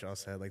just like what y'all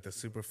said, like the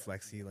super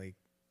flexy, like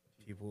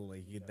people,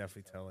 like you could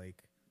definitely tell,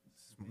 like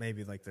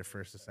maybe like their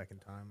first or second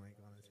time, like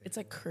on a table. It's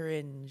like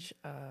cringe.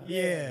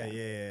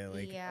 yeah,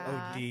 like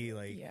Yeah. OD,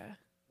 like Yeah.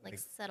 Like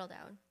settle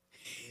down.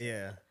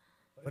 yeah.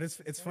 But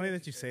it's funny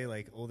that you say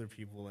like older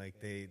people, like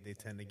they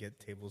tend to get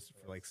tables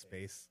for like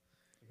space,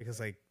 because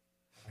like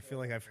I feel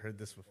like I've heard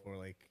this before,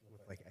 like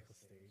with like Echo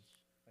Stage,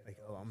 like,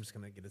 oh, I'm just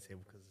gonna get a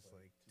table because it's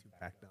like too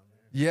packed down there.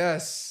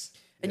 Yes.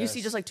 And Yes. you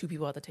see just like two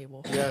people at the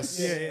table. Yes.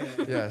 Yeah.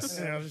 Yes.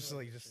 And I was just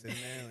like just sitting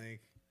there,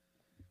 like,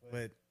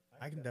 but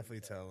I can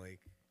definitely tell, like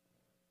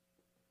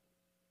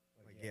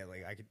yeah, like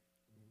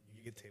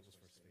you get tables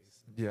for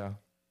space. Yeah.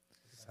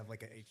 Just have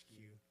like an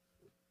HQ.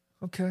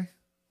 Okay.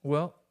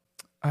 Well,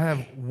 I have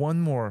one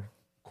more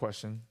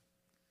question.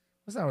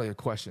 It's not really a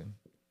question.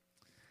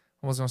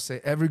 I was going to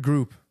say every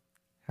group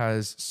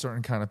has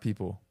certain kind of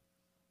people.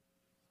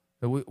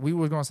 We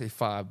were going to say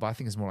 5, but I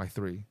think it's more like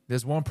 3.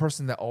 There's one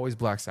person that always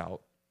blacks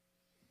out.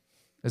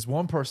 There's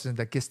one person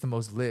that gets the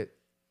most lit.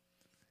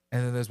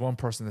 And then there's one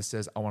person that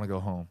says, I want to go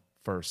home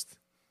first.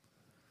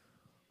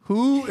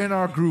 Who in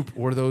our group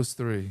were those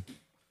 3?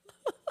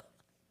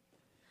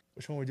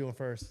 Which one we doing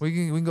first? We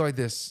can go like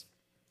this.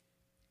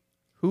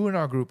 Who in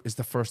our group is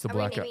the first to Are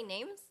black we out? naming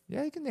names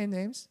Yeah, you can name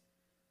names.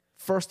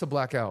 First to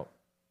black out.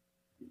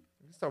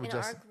 Let's start in with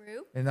our Justin.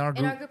 group? In our In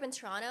group. our group in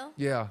Toronto?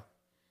 Yeah.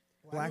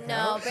 No,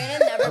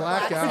 Brandon never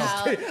blacks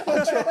Blackout. out.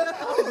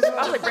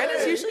 I was like,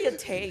 Brandon's usually a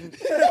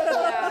tank.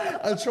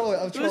 I'm trolling.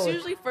 Who's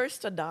usually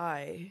first to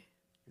die?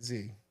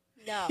 Z.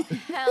 No,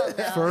 hell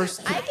no.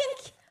 First-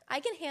 I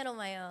can handle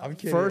my own. I'm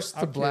kidding. First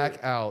to I'm black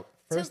kidding. out.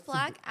 To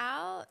black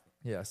out?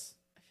 Yes.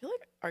 I feel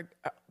like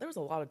there was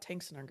a lot of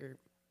tanks in our group.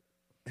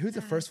 Who's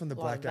the first one to A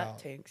lot of black vet out?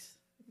 tanks.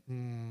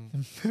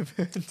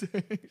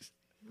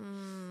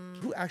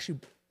 Who actually?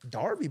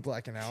 Darby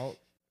blacking out.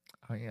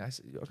 Oh, yeah, I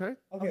see. Okay.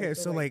 Okay,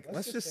 so like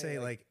let's just say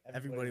like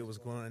everybody was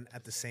going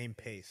at the same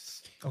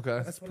pace. Okay.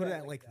 Let's put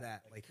it like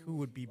that. Like who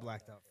would be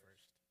blacked out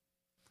first?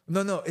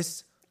 No.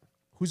 It's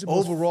Who's the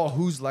most, overall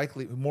who's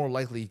more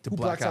likely to who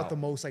black blacks out the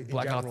most? Like in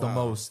Black out the general?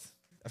 most.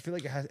 I feel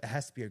like it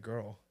has to be a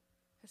girl.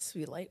 That's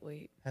sweet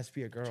lightweight. Has to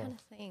be a I'm girl. trying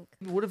to think.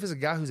 What if it's a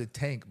guy who's a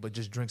tank but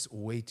just drinks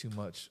way too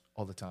much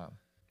all the time?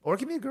 Or it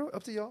can be a girl.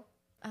 Up to y'all.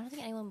 I don't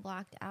think anyone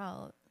blacked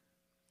out.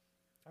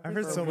 I've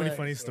heard so many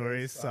funny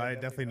stories, so I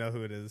definitely know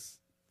who it is.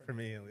 For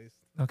me, at least,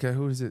 Okay.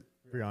 Who is it?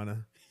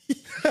 Brianna.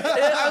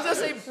 I was gonna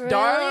say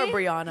Dara or Really?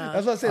 Brianna.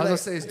 That's what I say. I was Like, gonna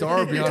say it's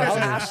Dara or Because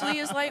Brianna. Ashley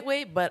is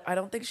lightweight, but I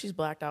don't think she's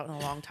blacked out in a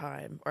long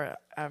time or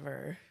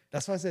ever.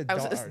 that's why I said I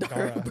was- Dara. it's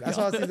Dara. Dara. That's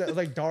why I said that.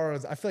 Like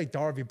Dara's. I feel like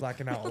Dara be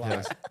blacking out a lot.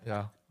 Yes.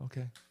 Yeah.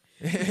 Okay.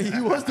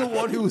 He was the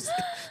one who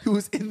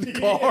was in the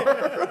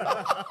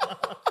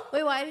car.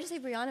 Wait, why did you say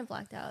Brianna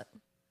blacked out?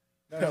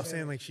 No, I'm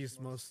saying like she's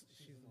most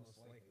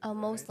like. Oh,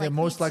 most Yeah, likely.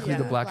 most likely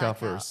to black out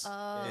black first.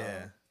 Oh. Yeah. I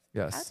would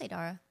Yes. say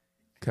Dara.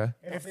 Okay.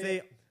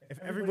 If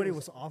everybody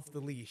was off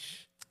the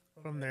leash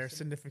from their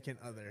significant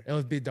other, It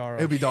would be Dara.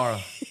 It'd be Dara.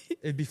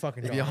 It'd be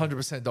fucking It'd be Dara.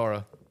 100%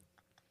 Dara.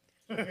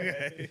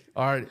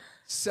 All right.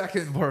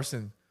 Second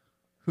person.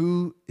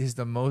 Who is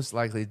the most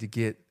likely to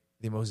get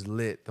the most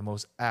lit, the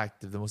most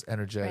active, the most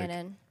energetic?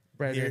 Brandon.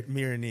 Brandon.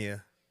 Mir and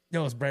Nia.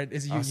 No, it's Brandon.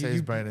 It's you. I'll say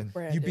it's Brandon.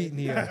 You beat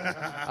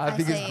Nia. I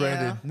think say it's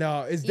Brandon.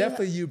 No, it's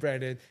definitely you,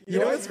 Brandon. You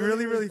know what's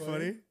really, really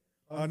funny?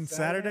 On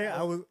Saturday,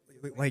 I was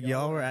like,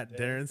 y'all were at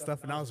dinner and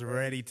stuff, and I was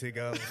ready to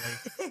go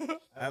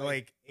at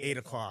like 8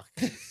 o'clock.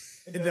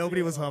 And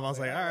nobody was home. I was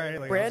like, all right. Like, I'll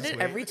just Brandon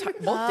wait. every time,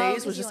 both Oh, days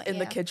 'cause was you just want- in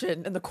the yeah.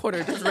 kitchen in the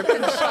corner, just ripping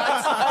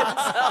shots by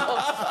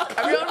himself.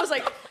 Everyone was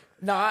like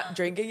not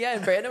drinking yet,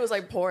 and Brandon was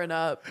like pouring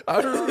up.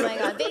 Oh my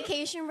god.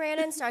 Vacation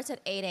Brandon starts at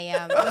 8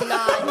 a.m. I'm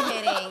not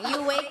kidding.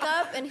 You wake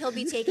up and he'll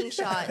be taking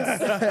shots.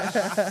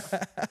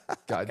 God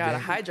Gotta damn.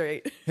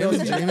 hydrate. Him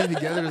and Jamie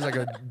together is like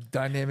a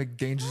dynamic,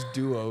 dangerous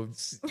duo.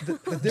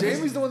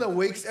 Jamie's the one that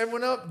wakes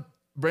everyone up.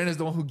 Brandon's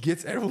the one who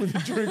gets everyone to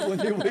drink when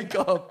they wake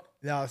up.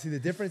 Now, see, the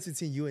difference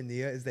between you and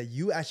Nia is that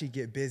you actually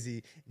get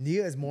busy.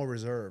 Nia is more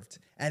reserved.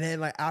 And then,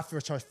 like, after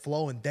it starts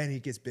flowing, then he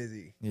gets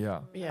busy.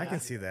 Yeah. Yeah, I can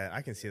see that.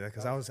 I can see that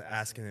because I was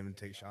asking him to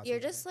take shots. You're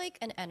with me. just like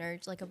an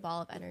energy, like a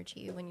ball of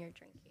energy when you're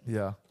drinking,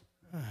 Yeah.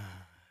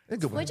 A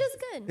good one. which is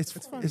good.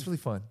 It's really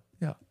fun.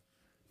 Yeah.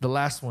 The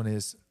last one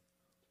is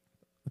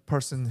the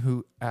person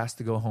who asked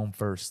to go home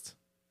first.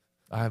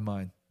 I have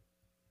mine.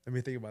 Let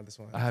me think about this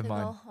one. I have to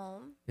mine. go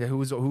home. Yeah,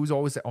 who's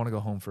always I want to go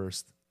home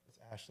first. It's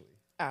Ashley.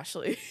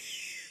 Ashley.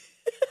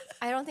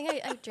 I don't think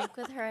I drink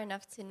with her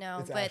enough to know.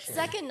 It's But Ashley.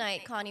 second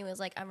night, Connie was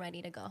like, I'm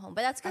ready to go home.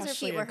 But that's because her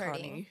Ashley feet were and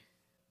hurting. Connie.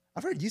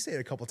 I've heard you say it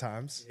a couple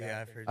times.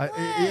 Yeah, I've heard.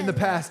 In the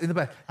past, not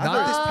this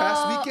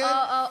past weekend.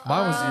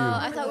 Mine was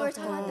I thought we were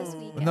talking about this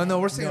weekend. you. No,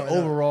 we're saying No,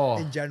 no, overall.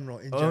 In general.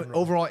 In general.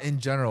 Overall, in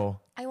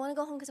general. I want to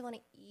go home because I want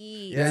to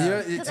eat.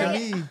 Yeah, 'Cause to I,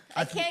 me,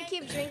 I can't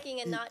keep drinking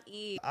and not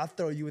eat. I'll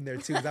throw you in there,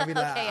 too. 'Cause I mean,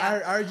 like, Okay,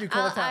 yeah. I heard you a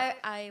couple times.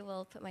 I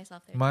will put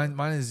myself there. mine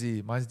is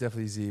Z. Mine's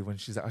definitely Z. When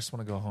she's like, I just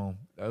want to go home.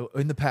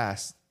 In the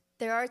past,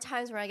 There are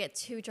times where I get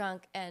too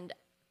drunk and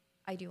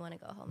I do want to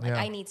go home. Like,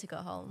 Yeah. I need to go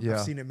home. yeah,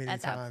 I've seen it many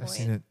At that times. I've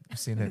seen it. I've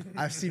seen it.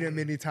 I've seen it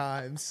many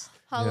times.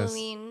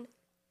 Halloween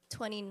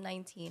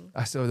 2019.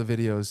 I saw the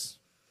videos.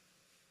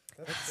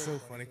 That's so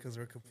funny because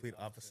we're complete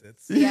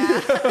opposites. Yeah.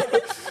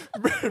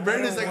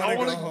 Brandon's like, I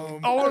wanna go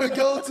home. want to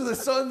go till the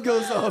sun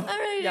goes up. I'm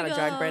ready You gotta to go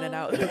drag home. Brandon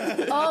out.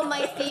 Oh,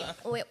 my feet.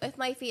 Wait, if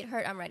my feet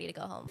hurt, I'm ready to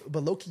go home.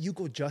 But low-key, you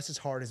go just as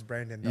hard as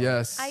Brandon, though.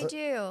 Yes. I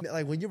do.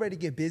 Like, when you're ready to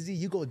get busy,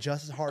 you go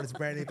just as hard as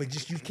Brandon, but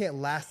just you can't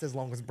last as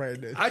long as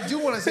Brandon. I do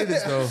want to say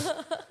this though.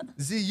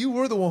 Z, you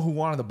were the one who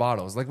wanted the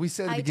bottles. Like we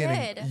said at the I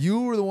beginning, did.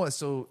 you were the one.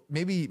 So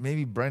maybe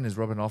Brandon's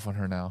rubbing off on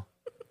her now.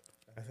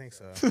 I think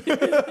so.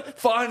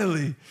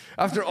 Finally,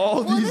 after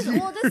all Well, these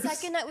years. the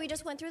second night we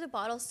just went through the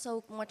bottles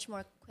so much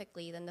more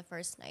quickly than the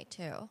first night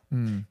too.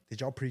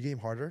 Did y'all pregame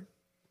harder?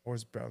 Or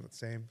is Brown the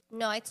same?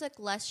 No, I took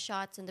less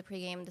shots in the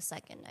pregame the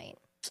second night.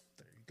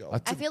 There you go. I I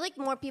took- feel like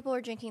more people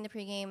were drinking the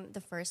pregame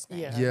the first night.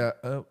 Yeah.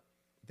 yeah,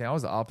 that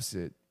was the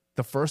opposite.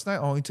 The first night I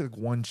only took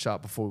one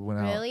shot before we went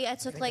out. Really? I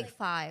took like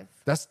 5.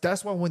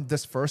 That's why when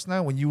this first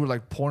night when you were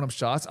like pouring up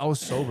shots, I was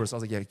sober, so I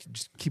was like, yeah,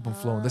 just keep them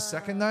flowing. The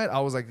second night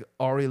I was like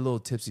already a little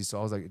tipsy, so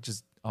I was like,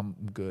 I'm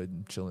good,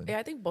 I'm chilling. Yeah,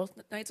 I think both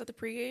nights at the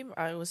pregame,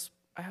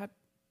 I had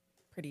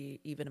pretty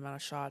even amount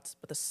of shots,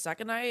 but the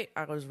second night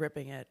I was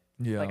ripping it.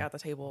 Yeah. Like at the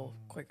table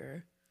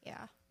quicker.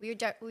 Yeah. We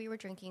were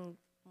drinking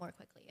more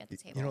quickly at the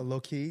table. You know,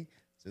 low-key,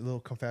 it's a little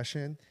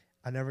confession.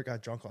 I never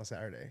got drunk on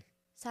Saturday.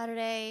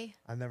 Saturday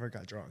I never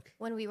got drunk.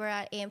 when we were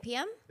at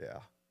AMPM? Yeah.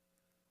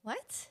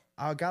 What?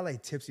 I got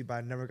like tipsy, but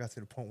I never got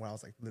to the point where I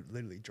was like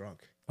literally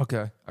drunk.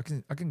 Okay, I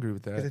can agree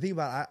with Because the that. thing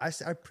about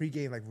it, I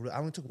pregame like I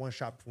only took one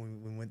shot before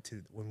we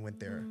went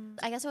there.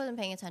 I guess I wasn't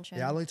paying attention.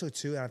 Yeah, I only took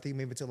 2, and I think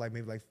maybe took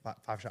like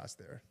five shots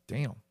there.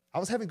 Damn. I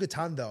was having a good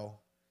time though,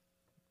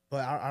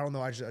 but I don't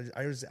know. I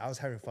was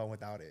having fun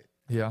without it.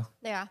 Yeah.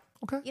 Yeah.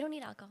 Okay. You don't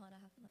need alcohol to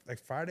have fun. Like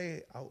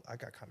Friday, I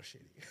got kind of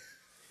shitty.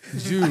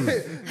 Dude.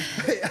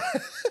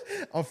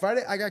 On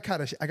Friday, I got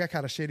kind of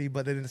shitty,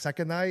 but then the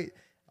second night,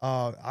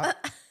 I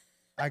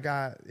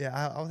got I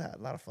had a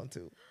lot of fun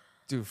too.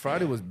 Dude,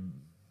 Friday was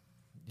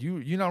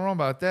you're not wrong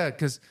about that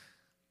because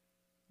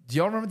do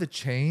y'all remember the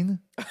chain?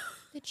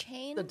 The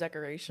chain? The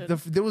decoration.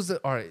 There was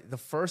all right. The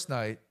first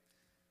night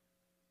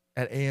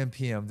at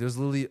AMPM, there was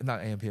literally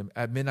not AMPM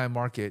at Midnight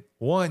Market.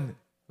 One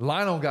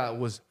Lionel got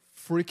was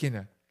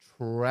freaking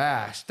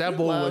trash. That He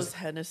boy loves was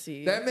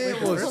Hennessy. that man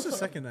Wait, the was first or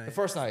second night? the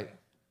first night.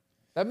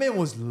 That man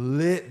was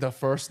lit the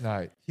first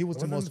night. He was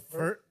the most.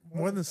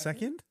 More than the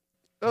second?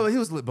 Oh, he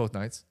was lit both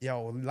nights.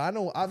 Yo,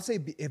 Lionel, I would say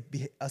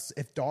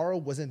if Dara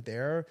wasn't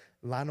there,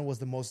 Lionel was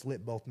the most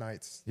lit both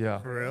nights. Yeah,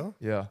 For real?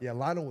 yeah. Yeah,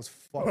 Lionel was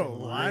fucking Bro,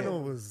 lit.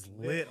 Lionel was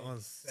lit on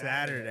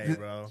Saturday,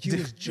 bro. He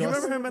was You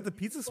remember just him at the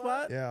pizza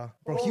spot? yeah,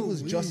 bro. He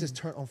was just Holy. his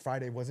turn on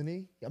Friday, wasn't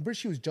he? I'm pretty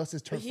sure he was just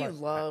his turn. But he Friday.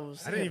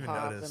 loves I didn't even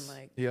hip-hop notice. and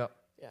like Yeah.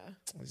 yeah.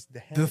 The The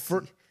Hennessy.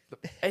 first,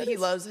 And he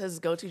loves his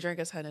go-to drink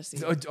is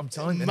Hennessy. I'm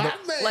telling you, My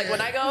the- man. Like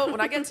when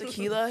I get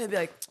tequila, he'll be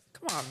like,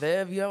 "Come on,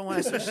 Viv, you don't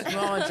want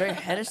to drink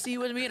Hennessy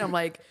with me?" And I'm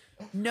like,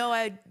 "No,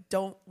 I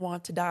don't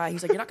want to die."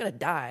 He's like, "You're not gonna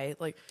die."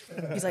 Like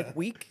he's like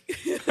weak.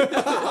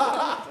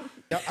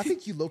 I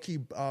think you low key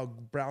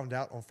browned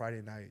out on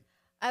Friday night.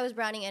 I was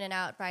browning in and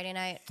out Friday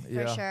night for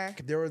Yeah. sure.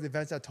 There were the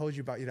events I told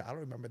you about. I don't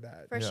remember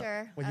that. For Yeah.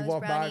 sure. When I you was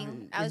walk by,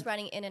 browning. I was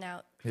browning in and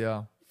out.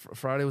 Yeah,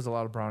 Friday was a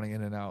lot of browning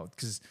in and out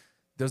because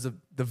there's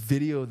the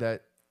video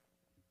that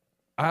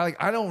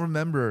I don't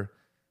remember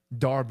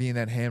Dar being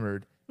that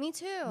hammered, Me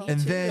too. and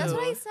then That's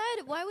what I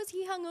said. Why was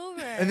he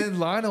hungover? and then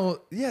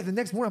Lionel, the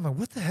next morning I'm like,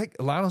 what the heck?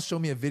 Lionel showed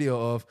me a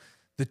video of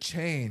the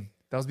chain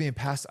that was being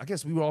passed. I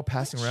guess we were all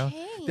passing around.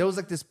 chain? There was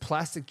like this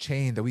plastic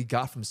chain that we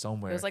got from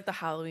somewhere. It was like the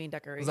Halloween It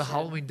decoration. was a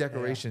Halloween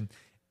decoration.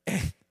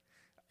 And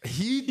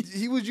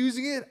he was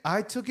using it.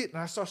 I took it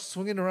and I started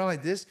swinging around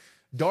like this.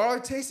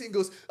 Dara takes it and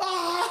goes,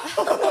 ah!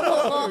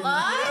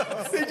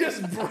 It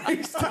just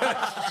breaks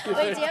that.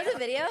 Wait, do you have the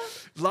video?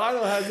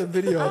 Lionel has a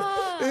video.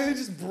 And it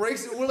just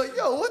breaks it. We're like,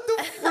 yo, what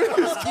the frick is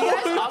You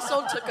going guys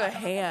also took a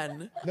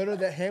hand. No,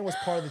 that hand was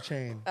part of the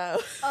chain. I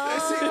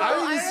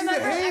didn't even see the I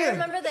hand.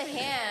 remember the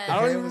hand. I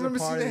don't hand even was a remember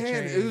part seeing of the the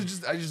hand. chain. It was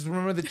just, I just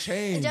remember the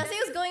chain. Jesse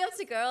was going up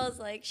to girls,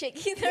 like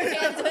shaking their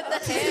hands with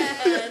the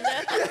hand.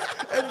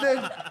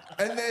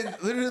 and then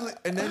literally,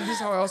 and then this is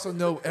how I also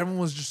know everyone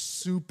was just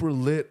super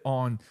lit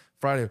on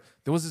Friday.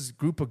 There was this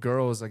group of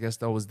girls, I guess,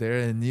 that was there,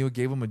 and Neil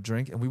gave them a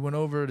drink, and we went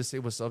over to say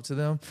what's up to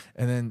them.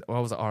 And then I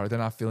was like, all right, they're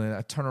not feeling it.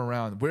 I turn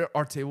around. Where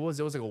our table was,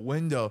 there was like a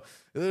window.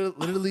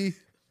 Literally,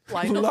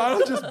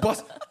 Lionel just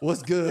bust,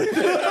 what's good? I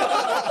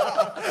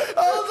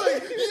was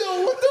like,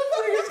 yo, what the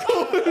frick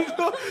is going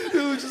on?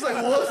 It was just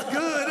like, what's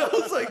good? I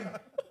was like,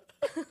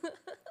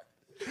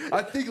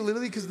 I think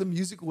literally because the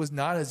music was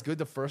not as good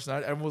the first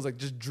night, everyone was like,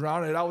 just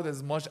drown it out with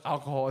as much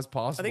alcohol as I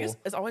possible. think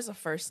it's always the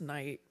first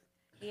night.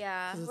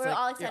 Yeah, 'Cause it's we're like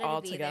all you're excited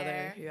all to be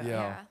together. there.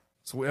 Yeah.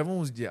 So everyone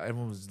was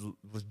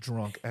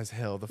drunk as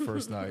hell the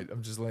first night.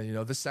 I'm just letting you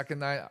know. The second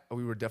night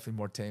we were definitely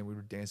more tame. We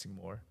were dancing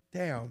more.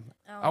 Damn.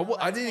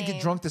 I didn't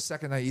get drunk the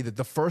second night either.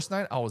 The first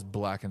night I was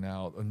blacking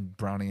out and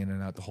browning in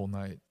and out the whole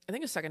night. I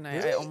think the second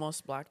night I Really?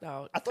 almost blacked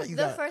out. I thought you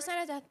The got. first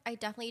night I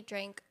definitely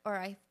drank, or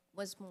I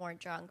was more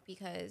drunk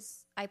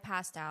because I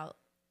passed out.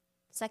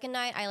 Second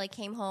night I like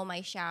came home,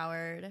 I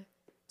showered,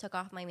 took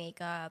off my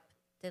makeup,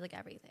 did like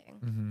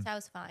everything. So I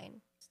was fine.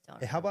 Just don't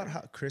Hey, how about remember.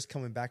 how Chris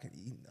coming back and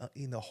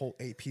eating the whole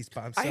 8-piece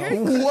by I himself?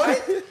 heard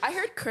What? I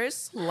heard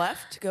Chris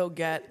left to go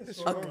get the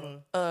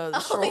shawarma.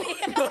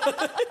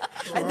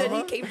 And then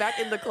he came back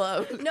in the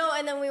club. No,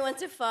 and then we went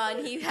to Pho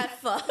and he had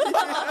Pho.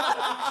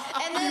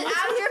 And then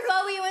after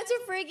Pho we went to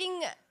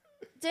freaking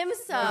dim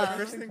sum.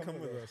 Chris didn't come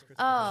with us. Chris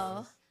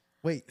Oh,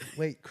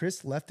 Wait,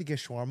 Chris left to get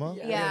shawarma?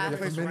 yeah. The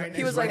place right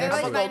He was next like, It door.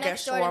 I'm was gonna go right get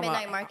next door to shawarma.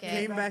 Midnight Market.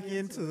 Came back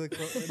into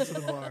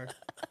the bar,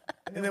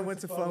 and then went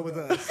to fun with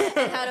us.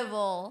 And had a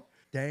bowl.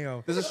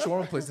 Damn. There's a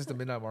shawarma place next to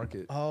Midnight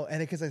Market. Oh, and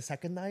because the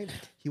second night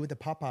he went to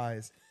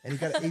Popeyes and he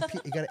got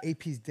an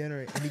eight-piece dinner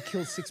and he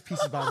killed 6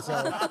 pieces by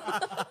himself.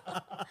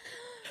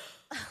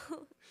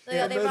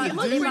 Yeah, they brought, He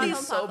looked they brought pretty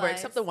home sober, Popeyes.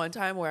 except the one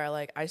time where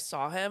I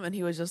saw him and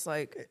he was just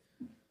like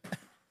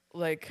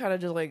kind of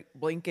just like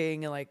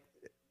blinking and like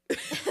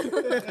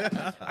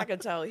I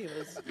could tell he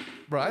was.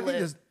 Bro, I think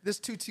lit. there's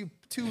two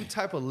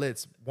type of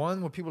lits.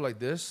 One where people like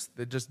this,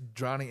 they're just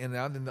drowning in and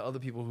out, and then the other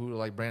people who are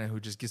like Brandon,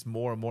 who just gets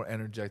more and more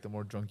energetic the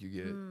more drunk you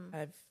get.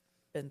 I've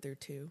been through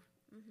two.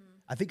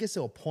 I think it's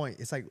to a point.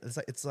 It's like kind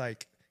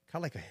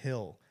of like a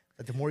hill.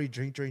 Like the more you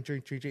drink, and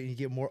you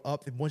get more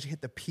up. And once you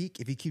hit the peak,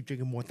 if you keep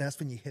drinking more, that's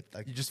when you hit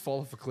like. You just fall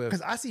off a cliff.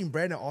 Because I seen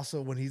Brandon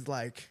also when he's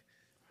like,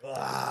 bro.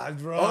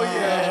 Oh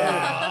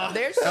yeah,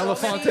 There's so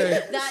Elefante.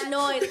 many That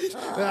noise.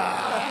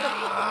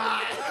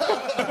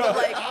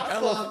 like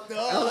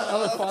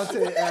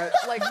Elefante at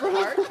like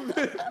park.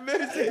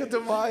 Cinco de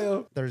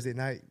Mayo. Thursday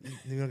night,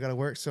 you don't gotta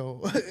work.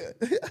 So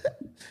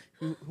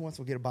who wants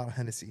to get a bottle of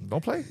Hennessy?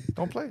 Don't play.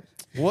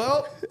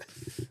 Well,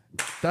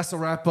 that's a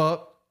wrap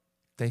up.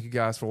 Thank you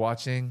guys for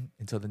watching.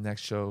 Until the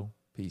next show,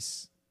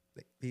 peace.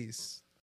 Peace.